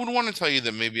would want to tell you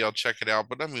that maybe I'll check it out,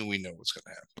 but I mean, we know what's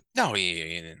gonna happen. No,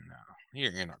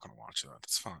 you're not gonna watch that.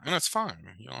 That's fine, and that's fine.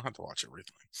 You don't have to watch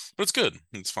everything, but it's good.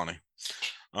 It's funny.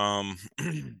 But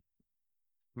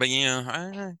yeah,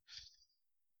 I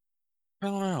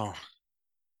don't know.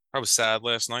 I was sad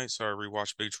last night, so I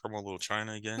rewatched Big Trouble in Little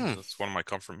China again. That's one of my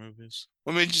comfort movies.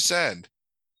 What made you sad?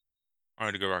 I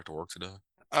had to go back to work today.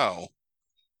 Oh,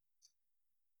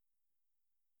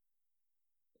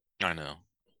 I know.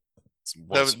 It's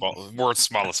world's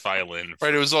smallest violin.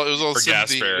 Right, it was all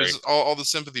sympathy. Gasperi. It was all the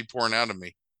sympathy pouring out of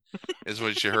me, is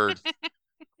what you heard.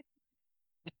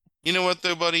 You know what,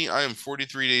 though, buddy? I am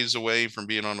 43 days away from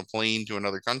being on a plane to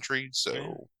another country,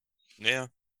 so yeah.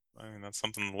 I mean, that's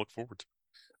something to look forward to.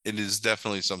 It is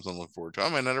definitely something to look forward to. I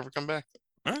might not ever come back.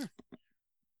 I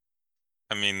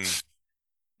mean,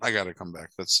 I gotta come back.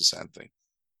 That's the sad thing.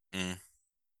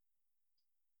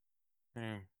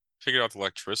 Yeah. Figured out the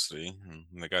electricity,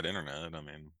 and they got internet. I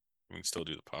mean, we can still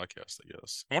do the podcast, I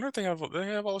guess. I wonder if they have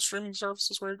all the streaming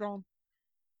services where you're going.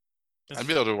 I'd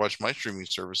be able to watch my streaming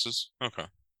services. Okay.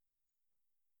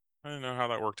 I didn't know how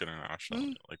that worked internationally.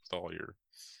 Hmm. Like with all your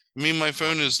I mean, my phone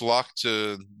watching. is locked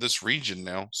to this region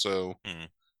now, so Hmm.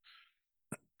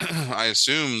 I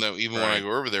assume that even when I Right.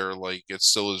 go over there, like it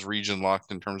still is region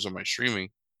locked in terms of my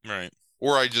streaming. Right.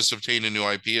 Or I just obtain a new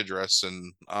IP address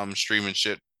and I'm streaming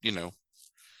shit,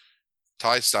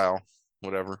 Thai style,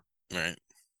 whatever. Right.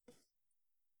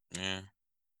 Yeah.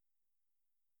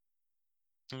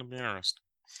 It'll be interesting.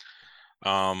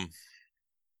 Um.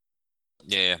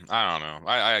 Yeah, I don't know.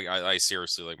 I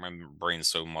seriously like my brain's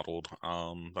so muddled. But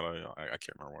I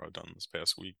can't remember what I've done this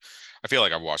past week. I feel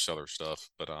like I've watched other stuff,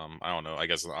 but I don't know. I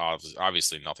guess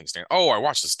obviously nothing stands. Oh, I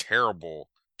watched this terrible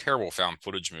found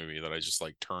footage movie that I just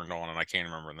like turned on and I can't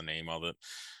remember the name of it.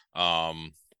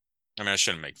 Um, I mean I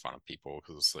shouldn't make fun of people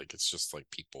because it's just like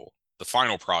people. The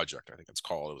Final Project, I think it's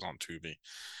called. It was on Tubi,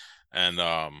 and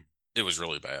it was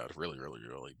really bad, really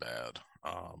bad.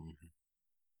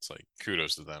 It's like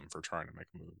kudos to them for trying to make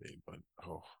a movie, but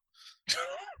oh,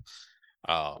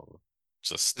 um, Is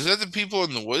just that the people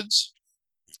in the woods?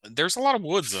 there's a lot of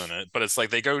woods in it, but it's like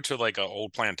they go to like an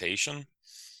old plantation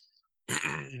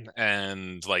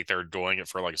and like they're doing it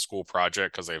for like a school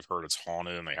project because they've heard it's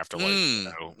haunted and they have to like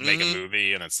Mm. make a Mm-hmm.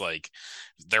 movie, and it's like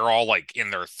they're all like in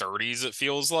their 30s, it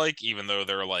feels like, even though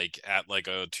they're like at like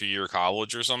a 2-year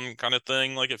college or some kind of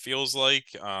thing, like it feels like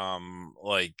I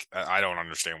don't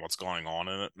understand what's going on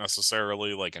in it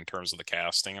necessarily, like in terms of the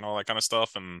casting and all that kind of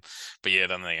stuff. And but yeah,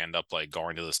 then they end up like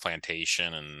going to this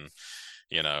plantation, and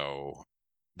you know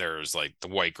there's like the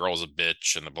white girl's a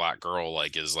bitch and the black girl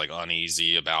like is like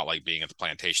uneasy about like being at the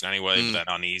plantation anyway, but Mm. then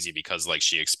uneasy because like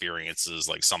she experiences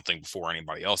like something before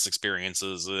anybody else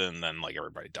experiences it, and then like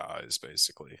everybody dies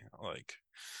basically, like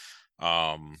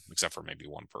except for maybe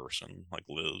one person like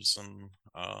lives, and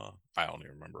I don't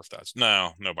even remember if that's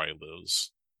no, nobody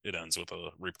lives. It ends with a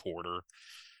reporter,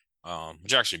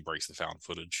 which actually breaks the found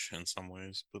footage in some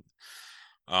ways, but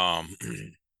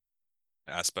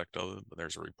aspect of it. But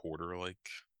there's a reporter like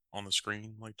on the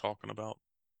screen, like talking about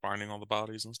finding all the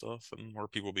bodies and stuff and where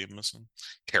people being missing.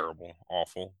 Terrible,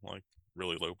 awful, like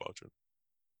really low budget.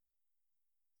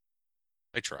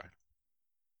 They tried.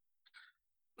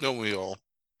 Don't we all?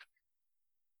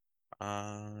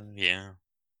 Yeah.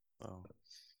 So,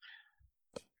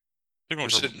 We're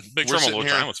sitting Big we're Trouble in sitting Little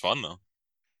here China was fun though.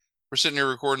 we're sitting here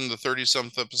recording the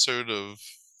 30-someth episode of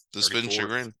The Spin 34th.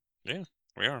 Chagrin. Yeah,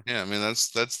 we are. Yeah, I mean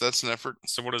that's an effort.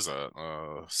 So what is that?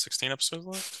 16 episodes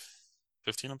left?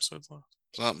 15 episodes left?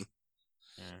 Something.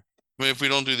 Yeah. I mean, if we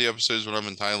don't do the episodes when I'm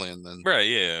in Thailand, then Right,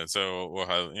 yeah. So we'll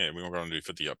have we were gonna do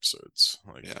 50 episodes,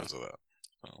 like yeah. because of that.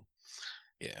 So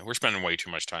yeah, we're spending way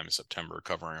too much time in September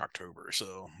covering October,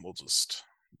 so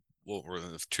we're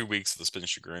in 2 weeks of the Spin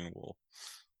Chagrin. We'll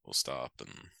stop, and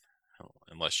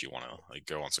unless you want to like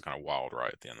go on some kind of wild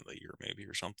ride at the end of the year, maybe,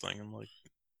 or something, and like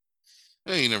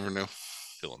Yeah, you never know.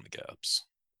 fill in the gaps.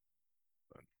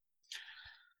 But,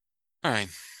 all right,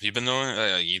 you been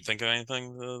doing? You think of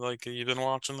anything like you've been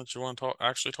watching that you want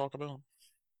to talk about?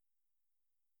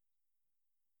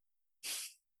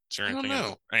 Is there I don't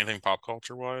know. anything pop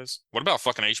culture wise? What about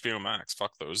fucking HBO Max?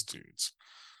 Fuck those dudes.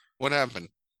 What happened?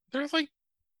 They're like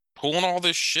pulling all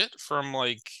this shit from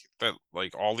like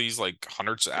all these like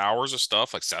hundreds of hours of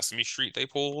stuff like Sesame Street they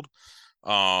pulled,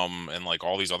 and like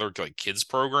all these other like kids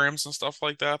programs and stuff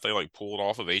like that they like pulled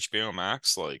off of HBO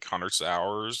Max, like hundreds of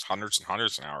hours, hundreds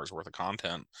of hours worth of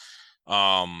content.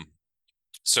 um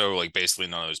so like basically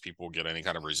none of those people get any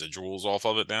kind of residuals off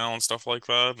of it now and stuff like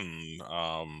that, and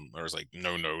there was like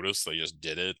no notice, they just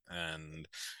did it, and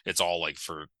it's all like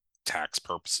for tax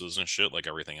purposes and shit like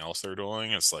everything else they're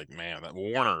doing. It's like, man, that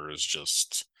Warner is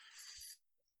just,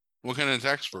 What kind of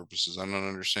tax purposes? I don't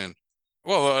understand.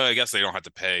 well, I guess they don't have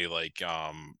to pay like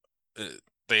uh,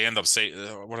 they end up say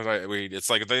what did I read? It's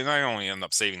like they not only end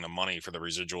up saving the money for the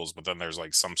residuals, but then there's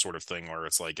like some sort of thing where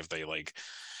it's like if they like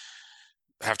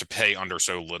have to pay under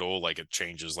so little, like it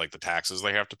changes like the taxes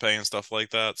they have to pay and stuff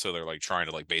like that. So they're like trying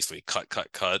to like basically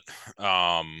cut,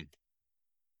 um,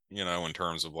 in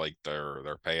terms of like their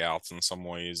payouts in some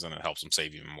ways, and it helps them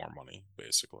save even more money,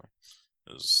 basically.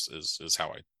 Is how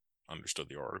I understood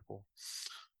the article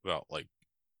about like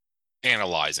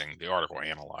analyzing,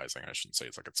 I shouldn't say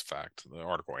it's like it's fact, the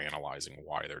article analyzing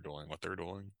why they're doing what they're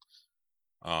doing.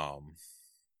 um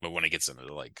but when it gets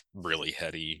into like really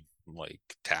heady like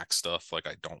tax stuff, like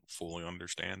I don't fully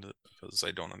understand it because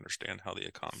I don't understand how the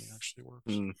economy actually works.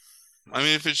 Hmm. I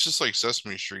mean, if it's just like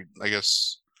Sesame Street, I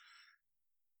guess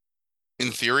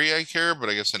in theory I care, but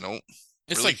I guess I don't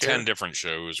It's really like 10 care. different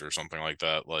shows or something like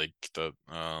that, like the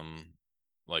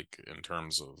like in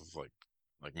terms of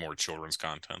like more children's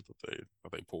content that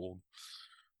they pulled.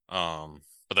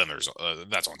 But then there's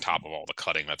that's on top of all the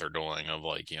cutting that they're doing of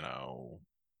like,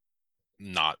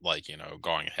 not like,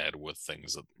 going ahead with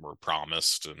things that were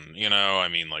promised. And, I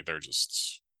mean, like they're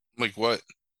just Like what?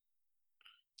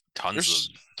 tons of There's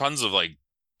tons of like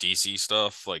DC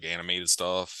stuff, like animated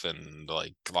stuff and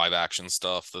like live action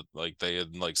stuff that like they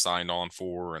had like signed on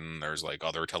for, and there's like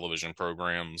other television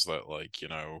programs that like,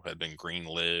 had been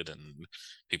greenlit and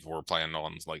people were planning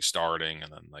on like starting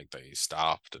and then like they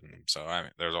stopped. And so I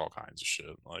mean there's all kinds of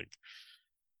shit. Like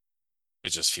it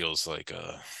just feels like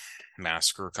a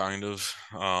massacre kind of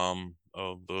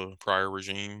the prior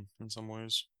regime in some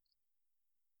ways.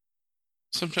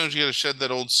 sometimes you got to shed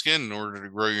that old skin in order to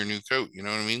grow your new coat. You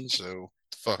know what I mean? So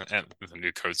fuck. And the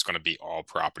new code's going to be all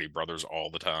Property Brothers all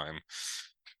the time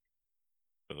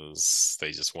because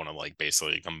they just want to like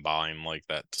basically combine like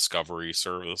that Discovery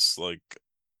service like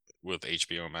with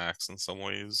HBO Max in some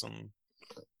ways. And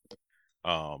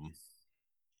um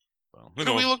well, How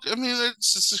do we look? I mean,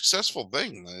 it's a successful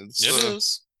thing. It's it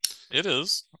is. It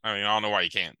is. I mean, I don't know why you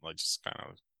can't like just kind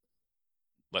of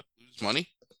let lose money.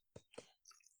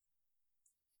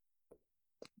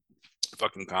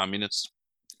 Fucking communists.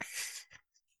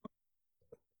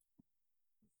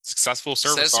 successful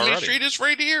service Sesame already Street is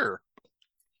right here.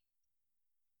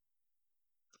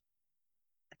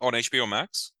 on HBO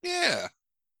Max. Yeah.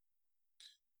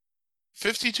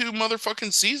 52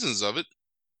 motherfucking seasons of it.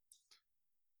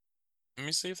 Let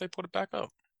me see if they put it back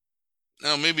up.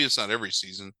 Now, maybe it's not every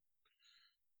season.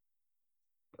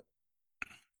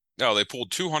 No, they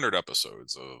pulled 200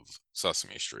 episodes of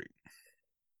Sesame Street.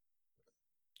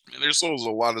 And there's still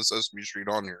a lot of Sesame Street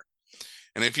on here.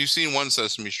 And if you've seen one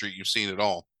Sesame Street, you've seen it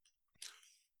all.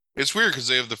 It's weird because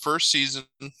they have the first season,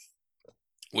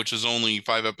 which is only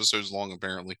 5 episodes long,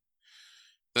 apparently.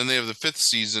 Then they have the 5th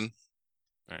season.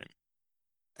 Right.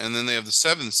 And then they have the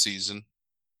 7th season.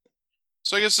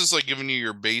 So I guess it's like giving you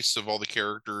your base of all the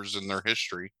characters and their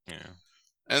history. Yeah.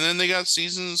 And then they got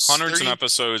seasons. Hundreds of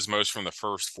episodes, most from the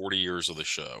first 40 years of the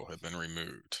show, have been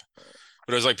removed.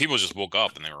 But it was like people just woke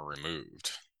up and they were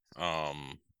removed.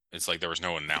 It's like there was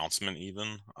no announcement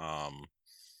even.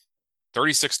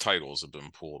 36 titles have been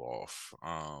pulled off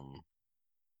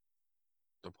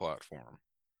the platform.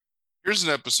 Here's an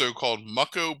episode called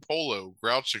Mucko Polo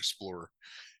Grouch Explorer.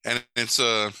 And it's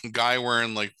a guy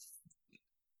wearing like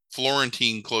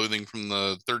Florentine clothing from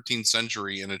the 13th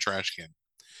century in a trash can.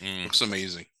 Looks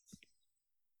amazing.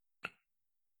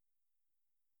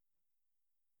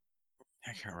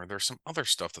 I can't remember. There's some other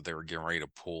stuff that they were getting ready to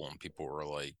pull, and people were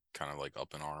like kind of like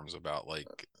up in arms about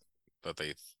like that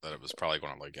it was probably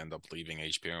going to like end up leaving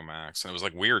HBO Max, and it was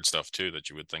like weird stuff too that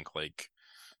you would think like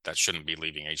that shouldn't be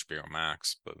leaving HBO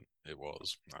Max, but it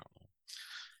was. I don't know.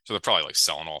 So they're probably like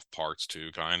selling off parts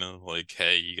too, kind of like,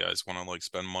 hey, you guys want to like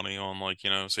spend money on like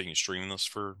so you can stream this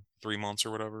for 3 months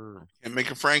or whatever. And make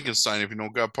a Frankenstein if you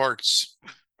don't got parts.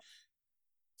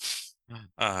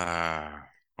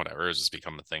 Whatever. It's just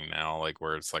become a thing now, like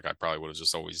where it's like I probably would have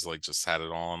just always like just had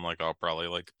it on. Like I'll probably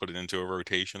like put it into a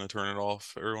rotation and turn it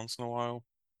off every once in a while,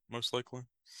 most likely.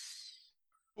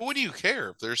 But what do you care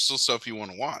if there's still stuff you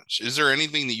want to watch? Is there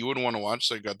anything that you wouldn't want to watch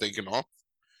that got taken off?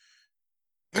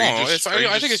 No,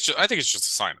 I think it's just a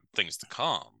sign of things to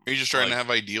come. Are you just trying to have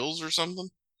ideals or something?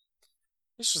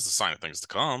 It's just a sign of things to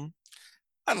come.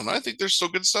 I don't know. I think there's still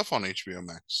good stuff on HBO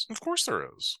Max. Of course there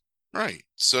is. Right.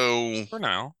 So for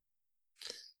now.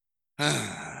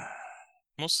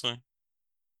 We'll see.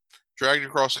 Dragged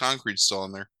Across Concrete's still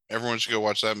on there. Everyone should go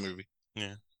watch that movie.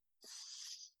 Yeah.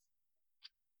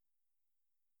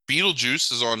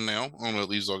 Beetlejuice is on now. Oh no, it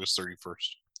leaves August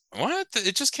 31st. What?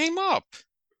 It just came up.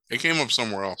 It came up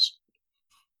somewhere else.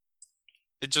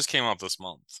 It just came up this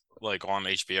month, like on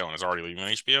HBO, and it's already leaving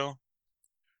HBO.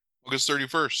 August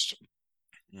 31st.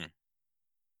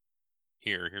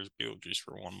 Here's Beetlejuice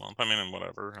for 1 month. I mean,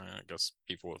 whatever. I guess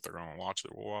people, if they're going to watch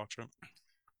it, will watch it.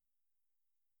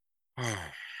 All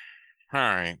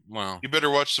right. Well, you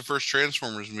better watch the first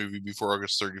Transformers movie before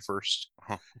August 31st.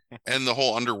 And the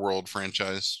whole Underworld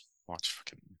franchise. Watch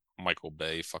fucking Michael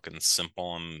Bay fucking simp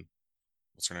on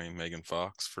what's her name, Megan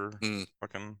Fox for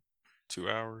fucking 2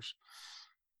 hours.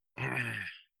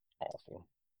 Awful.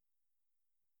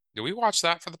 Did we watch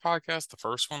that for the podcast, the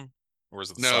first one? Or was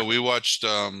it the second? We watched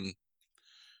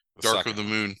Dark of the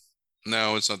Moon.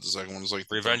 No, it's not the second one. It's like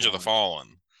Revenge of the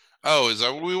Fallen. Oh, is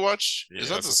that what we watched? Yeah, is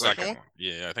that the second one?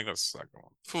 Yeah, I think that's the second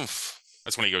one. Oof.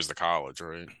 That's when he goes to college,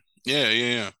 right? Yeah.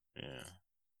 Yeah.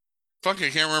 Fuck, I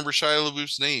can't remember Shia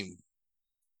LaBeouf's name.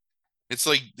 It's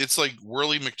like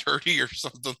Whirly McTurdy or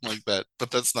something like that,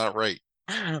 but that's not right.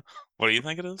 What do you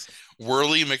think it is?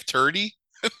 Whirly McTurdy?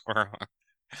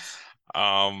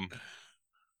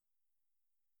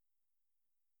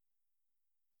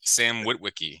 Sam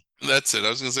Witwicky. That's it. I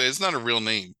was gonna say it's not a real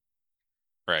name.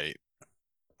 Right.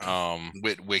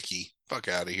 Witwicky. Fuck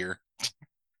out of here.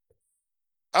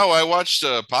 Oh, I watched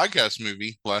a podcast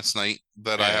movie last night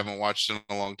that I Yeah. haven't watched in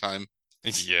a long time.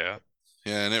 Yeah.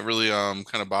 Yeah, and it really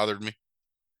kind of bothered me.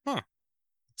 Huh.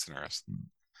 That's interesting.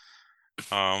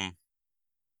 Um,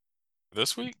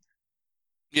 this week?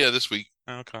 Yeah, this week.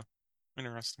 Okay.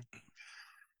 Interesting.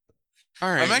 All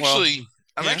I'm right. Well, actually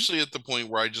I'm yeah. actually at the point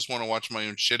where I just want to watch my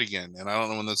own shit again, and I don't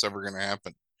know when that's ever gonna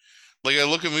happen. Like I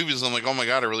look at movies and I'm like, oh my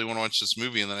God, I really want to watch this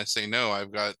movie, and then I say no,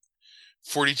 I've got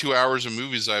 42 hours of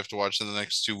movies I have to watch in the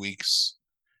next 2 weeks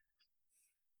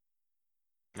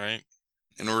Right.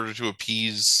 in order to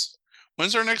appease.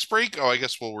 When's our next break? Oh, I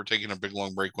guess we're taking a big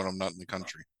long break when I'm not in the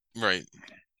country. Right.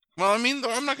 Well, I mean,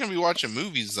 I'm not going to be watching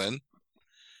movies then.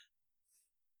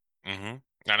 Mm-hmm.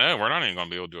 I know we're not even gonna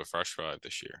be able to do a fresh five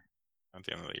this year. At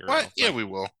the end of the year, I What? don't Yeah, think. we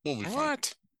will. We'll be fine.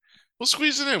 What? We'll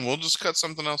squeeze it in. We'll just cut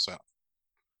something else out.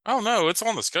 Oh no, it's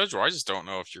on the schedule. I just don't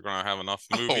know if you're gonna have enough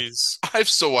Oh, movies. I've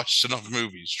still watched enough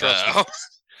movies. Trust me. Oh,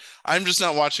 I'm just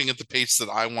not watching at the pace that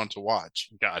I want to watch.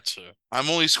 gotcha. I'm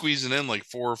only squeezing in like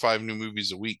 4 or 5 new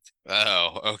movies a week.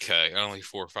 Oh, okay. Only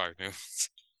 4 or 5 movies.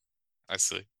 I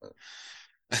see.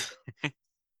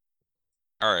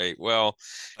 All right. Well,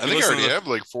 I you think I listen already to the. have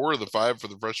like 4 of the 5 for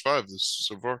the Fresh Five this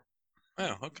so far.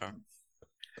 Oh, okay.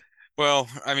 Well,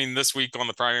 I mean, this week on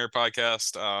the Primary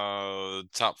Podcast,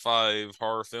 top 5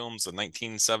 horror films in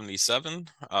 1977.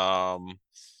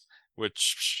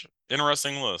 Which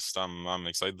interesting list. I'm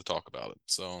excited to talk about it.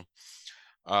 So,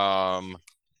 um,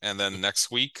 and then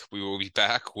next week we will be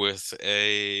back with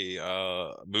a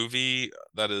movie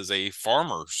that is a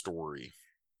farmer story.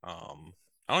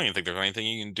 I don't even think there's anything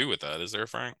you can do with that, is there,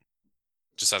 Frank?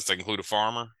 Just has to include a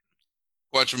farmer.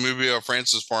 Watch a movie about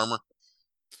Francis Farmer.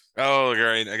 Oh,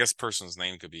 right. I guess person's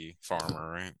name could be farmer,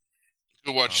 right?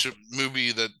 Go watch a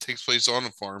movie that takes place on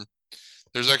a farm.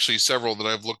 There's actually several that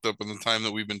I've looked up in the time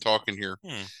that we've been talking here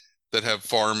Hmm. that have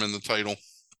farm in the title.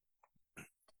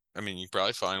 I mean, you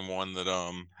probably find one that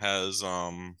has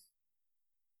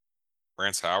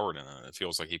Rance Howard in it. It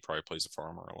feels like he probably plays a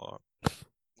farmer a lot.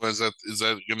 What is that? Is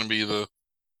that going to be the?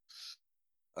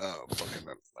 Oh, fucking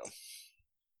I don't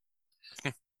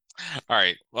know. All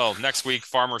right. Well, next week,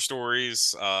 farmer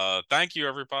stories. Thank you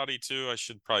everybody too. I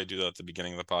should probably do that at the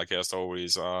beginning of the podcast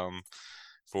always.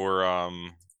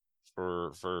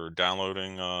 For for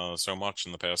downloading so much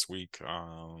in the past week.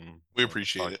 We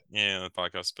appreciate it. Yeah, the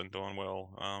podcast's been doing well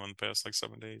in the past like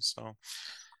 7 days. So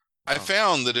I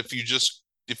found that if you just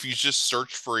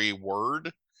search for a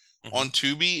word on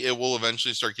Tubi, it will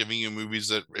eventually start giving you movies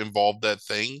that involve that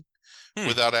thing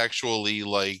without actually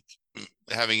like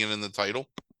having it in the title.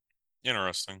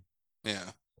 Interesting. Yeah.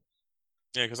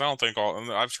 Yeah, because I don't think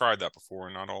I've tried that before,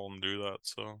 and not all of them do that.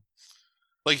 So,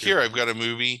 Like here, I've got a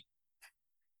movie,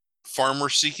 Farmer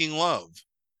Seeking Love.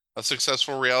 A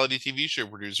successful reality TV show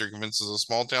producer convinces a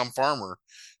small town farmer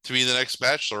to be the next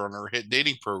bachelor on her hit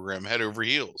dating program, Head Over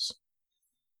Heels.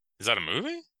 is that a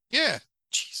movie? Yeah.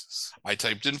 Jesus. I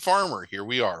typed in farmer. Here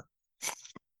we are.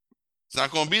 It's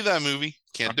not going to be that movie.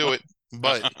 Can't do it.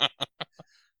 But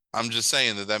I'm just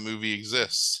saying that movie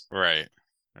exists. Right.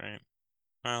 Right.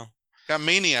 Well, got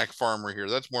Maniac Farmer here.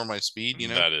 That's more my speed, you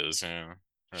know? That is, yeah.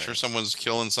 Right. Sure, someone's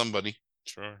killing somebody.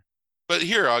 Sure. But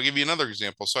here, I'll give you another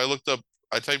example. So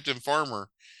I typed in farmer.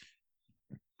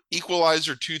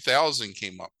 Equalizer 2000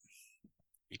 came up.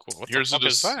 What the fuck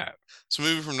is that? It's a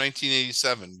movie from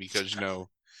 1987 because,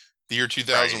 the year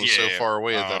 2000 was so far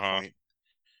away at that point.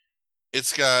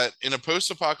 It's got, in a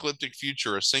post-apocalyptic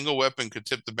future, a single weapon could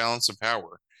tip the balance of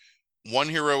power. One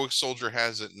heroic soldier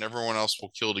has it, and everyone else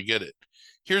will kill to get it.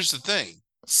 Here's the thing.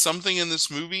 Something in this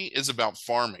movie is about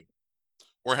farming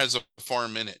or has a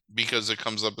farm in it because it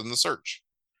comes up in the search.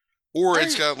 Or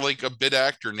it's got like a bit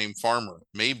actor named Farmer,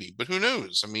 maybe, but who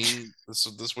knows? I mean, this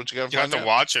is what you got to find out. You have to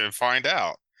watch it and find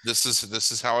out. This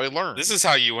is how I learned. This is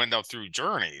how you end up through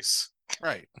journeys.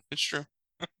 Right. It's true.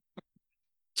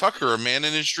 Tucker, a man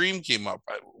in his dream, came up.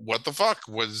 What the fuck?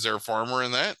 Was there a farmer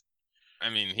in that? I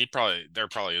mean, there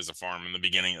probably is a farm in the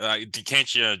beginning.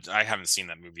 Can't you? I haven't seen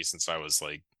that movie since I was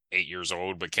like 8 years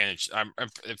old, but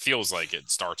it feels like it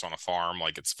starts on a farm,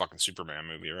 like it's a fucking Superman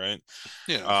movie, right?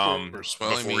 Yeah, of course.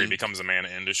 Well, before he becomes a man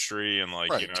of industry, and like,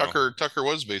 right. Tucker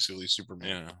was basically Superman.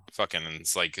 Yeah, fucking,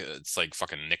 it's like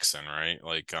fucking Nixon, right?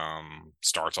 Like,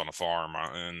 starts on a farm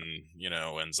and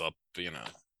ends up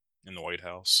in the White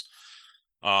House.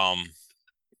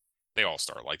 They all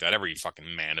start like that. Every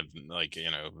fucking man of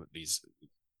these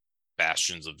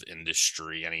bastions of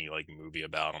industry, any like movie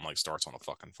about them like starts on a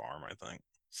fucking farm, I think.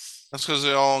 That's because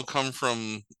they all come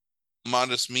from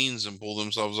modest means and pull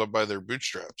themselves up by their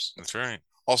bootstraps. That's right.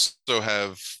 Also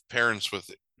have parents with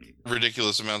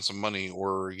ridiculous amounts of money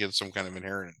or get some kind of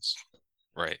inheritance.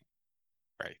 Right.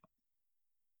 Right.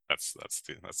 That's the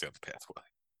other pathway.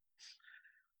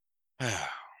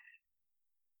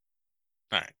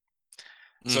 All right.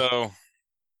 Mm. So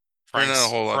They're not a Frank's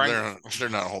whole lot. Frank. They're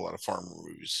not a whole lot of farmer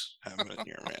movies happening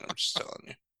here, man. I'm just telling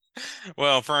you.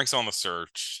 Well, Frank's on the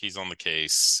search. He's on the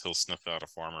case. He'll sniff out a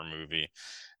farmer movie,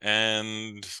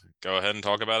 and go ahead and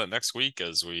talk about it next week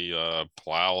as we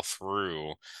plow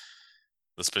through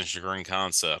the Spin Chagrin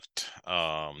concept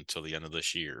till the end of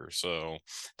this year. So,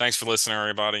 thanks for listening,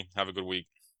 everybody. Have a good week.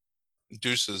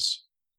 Deuces.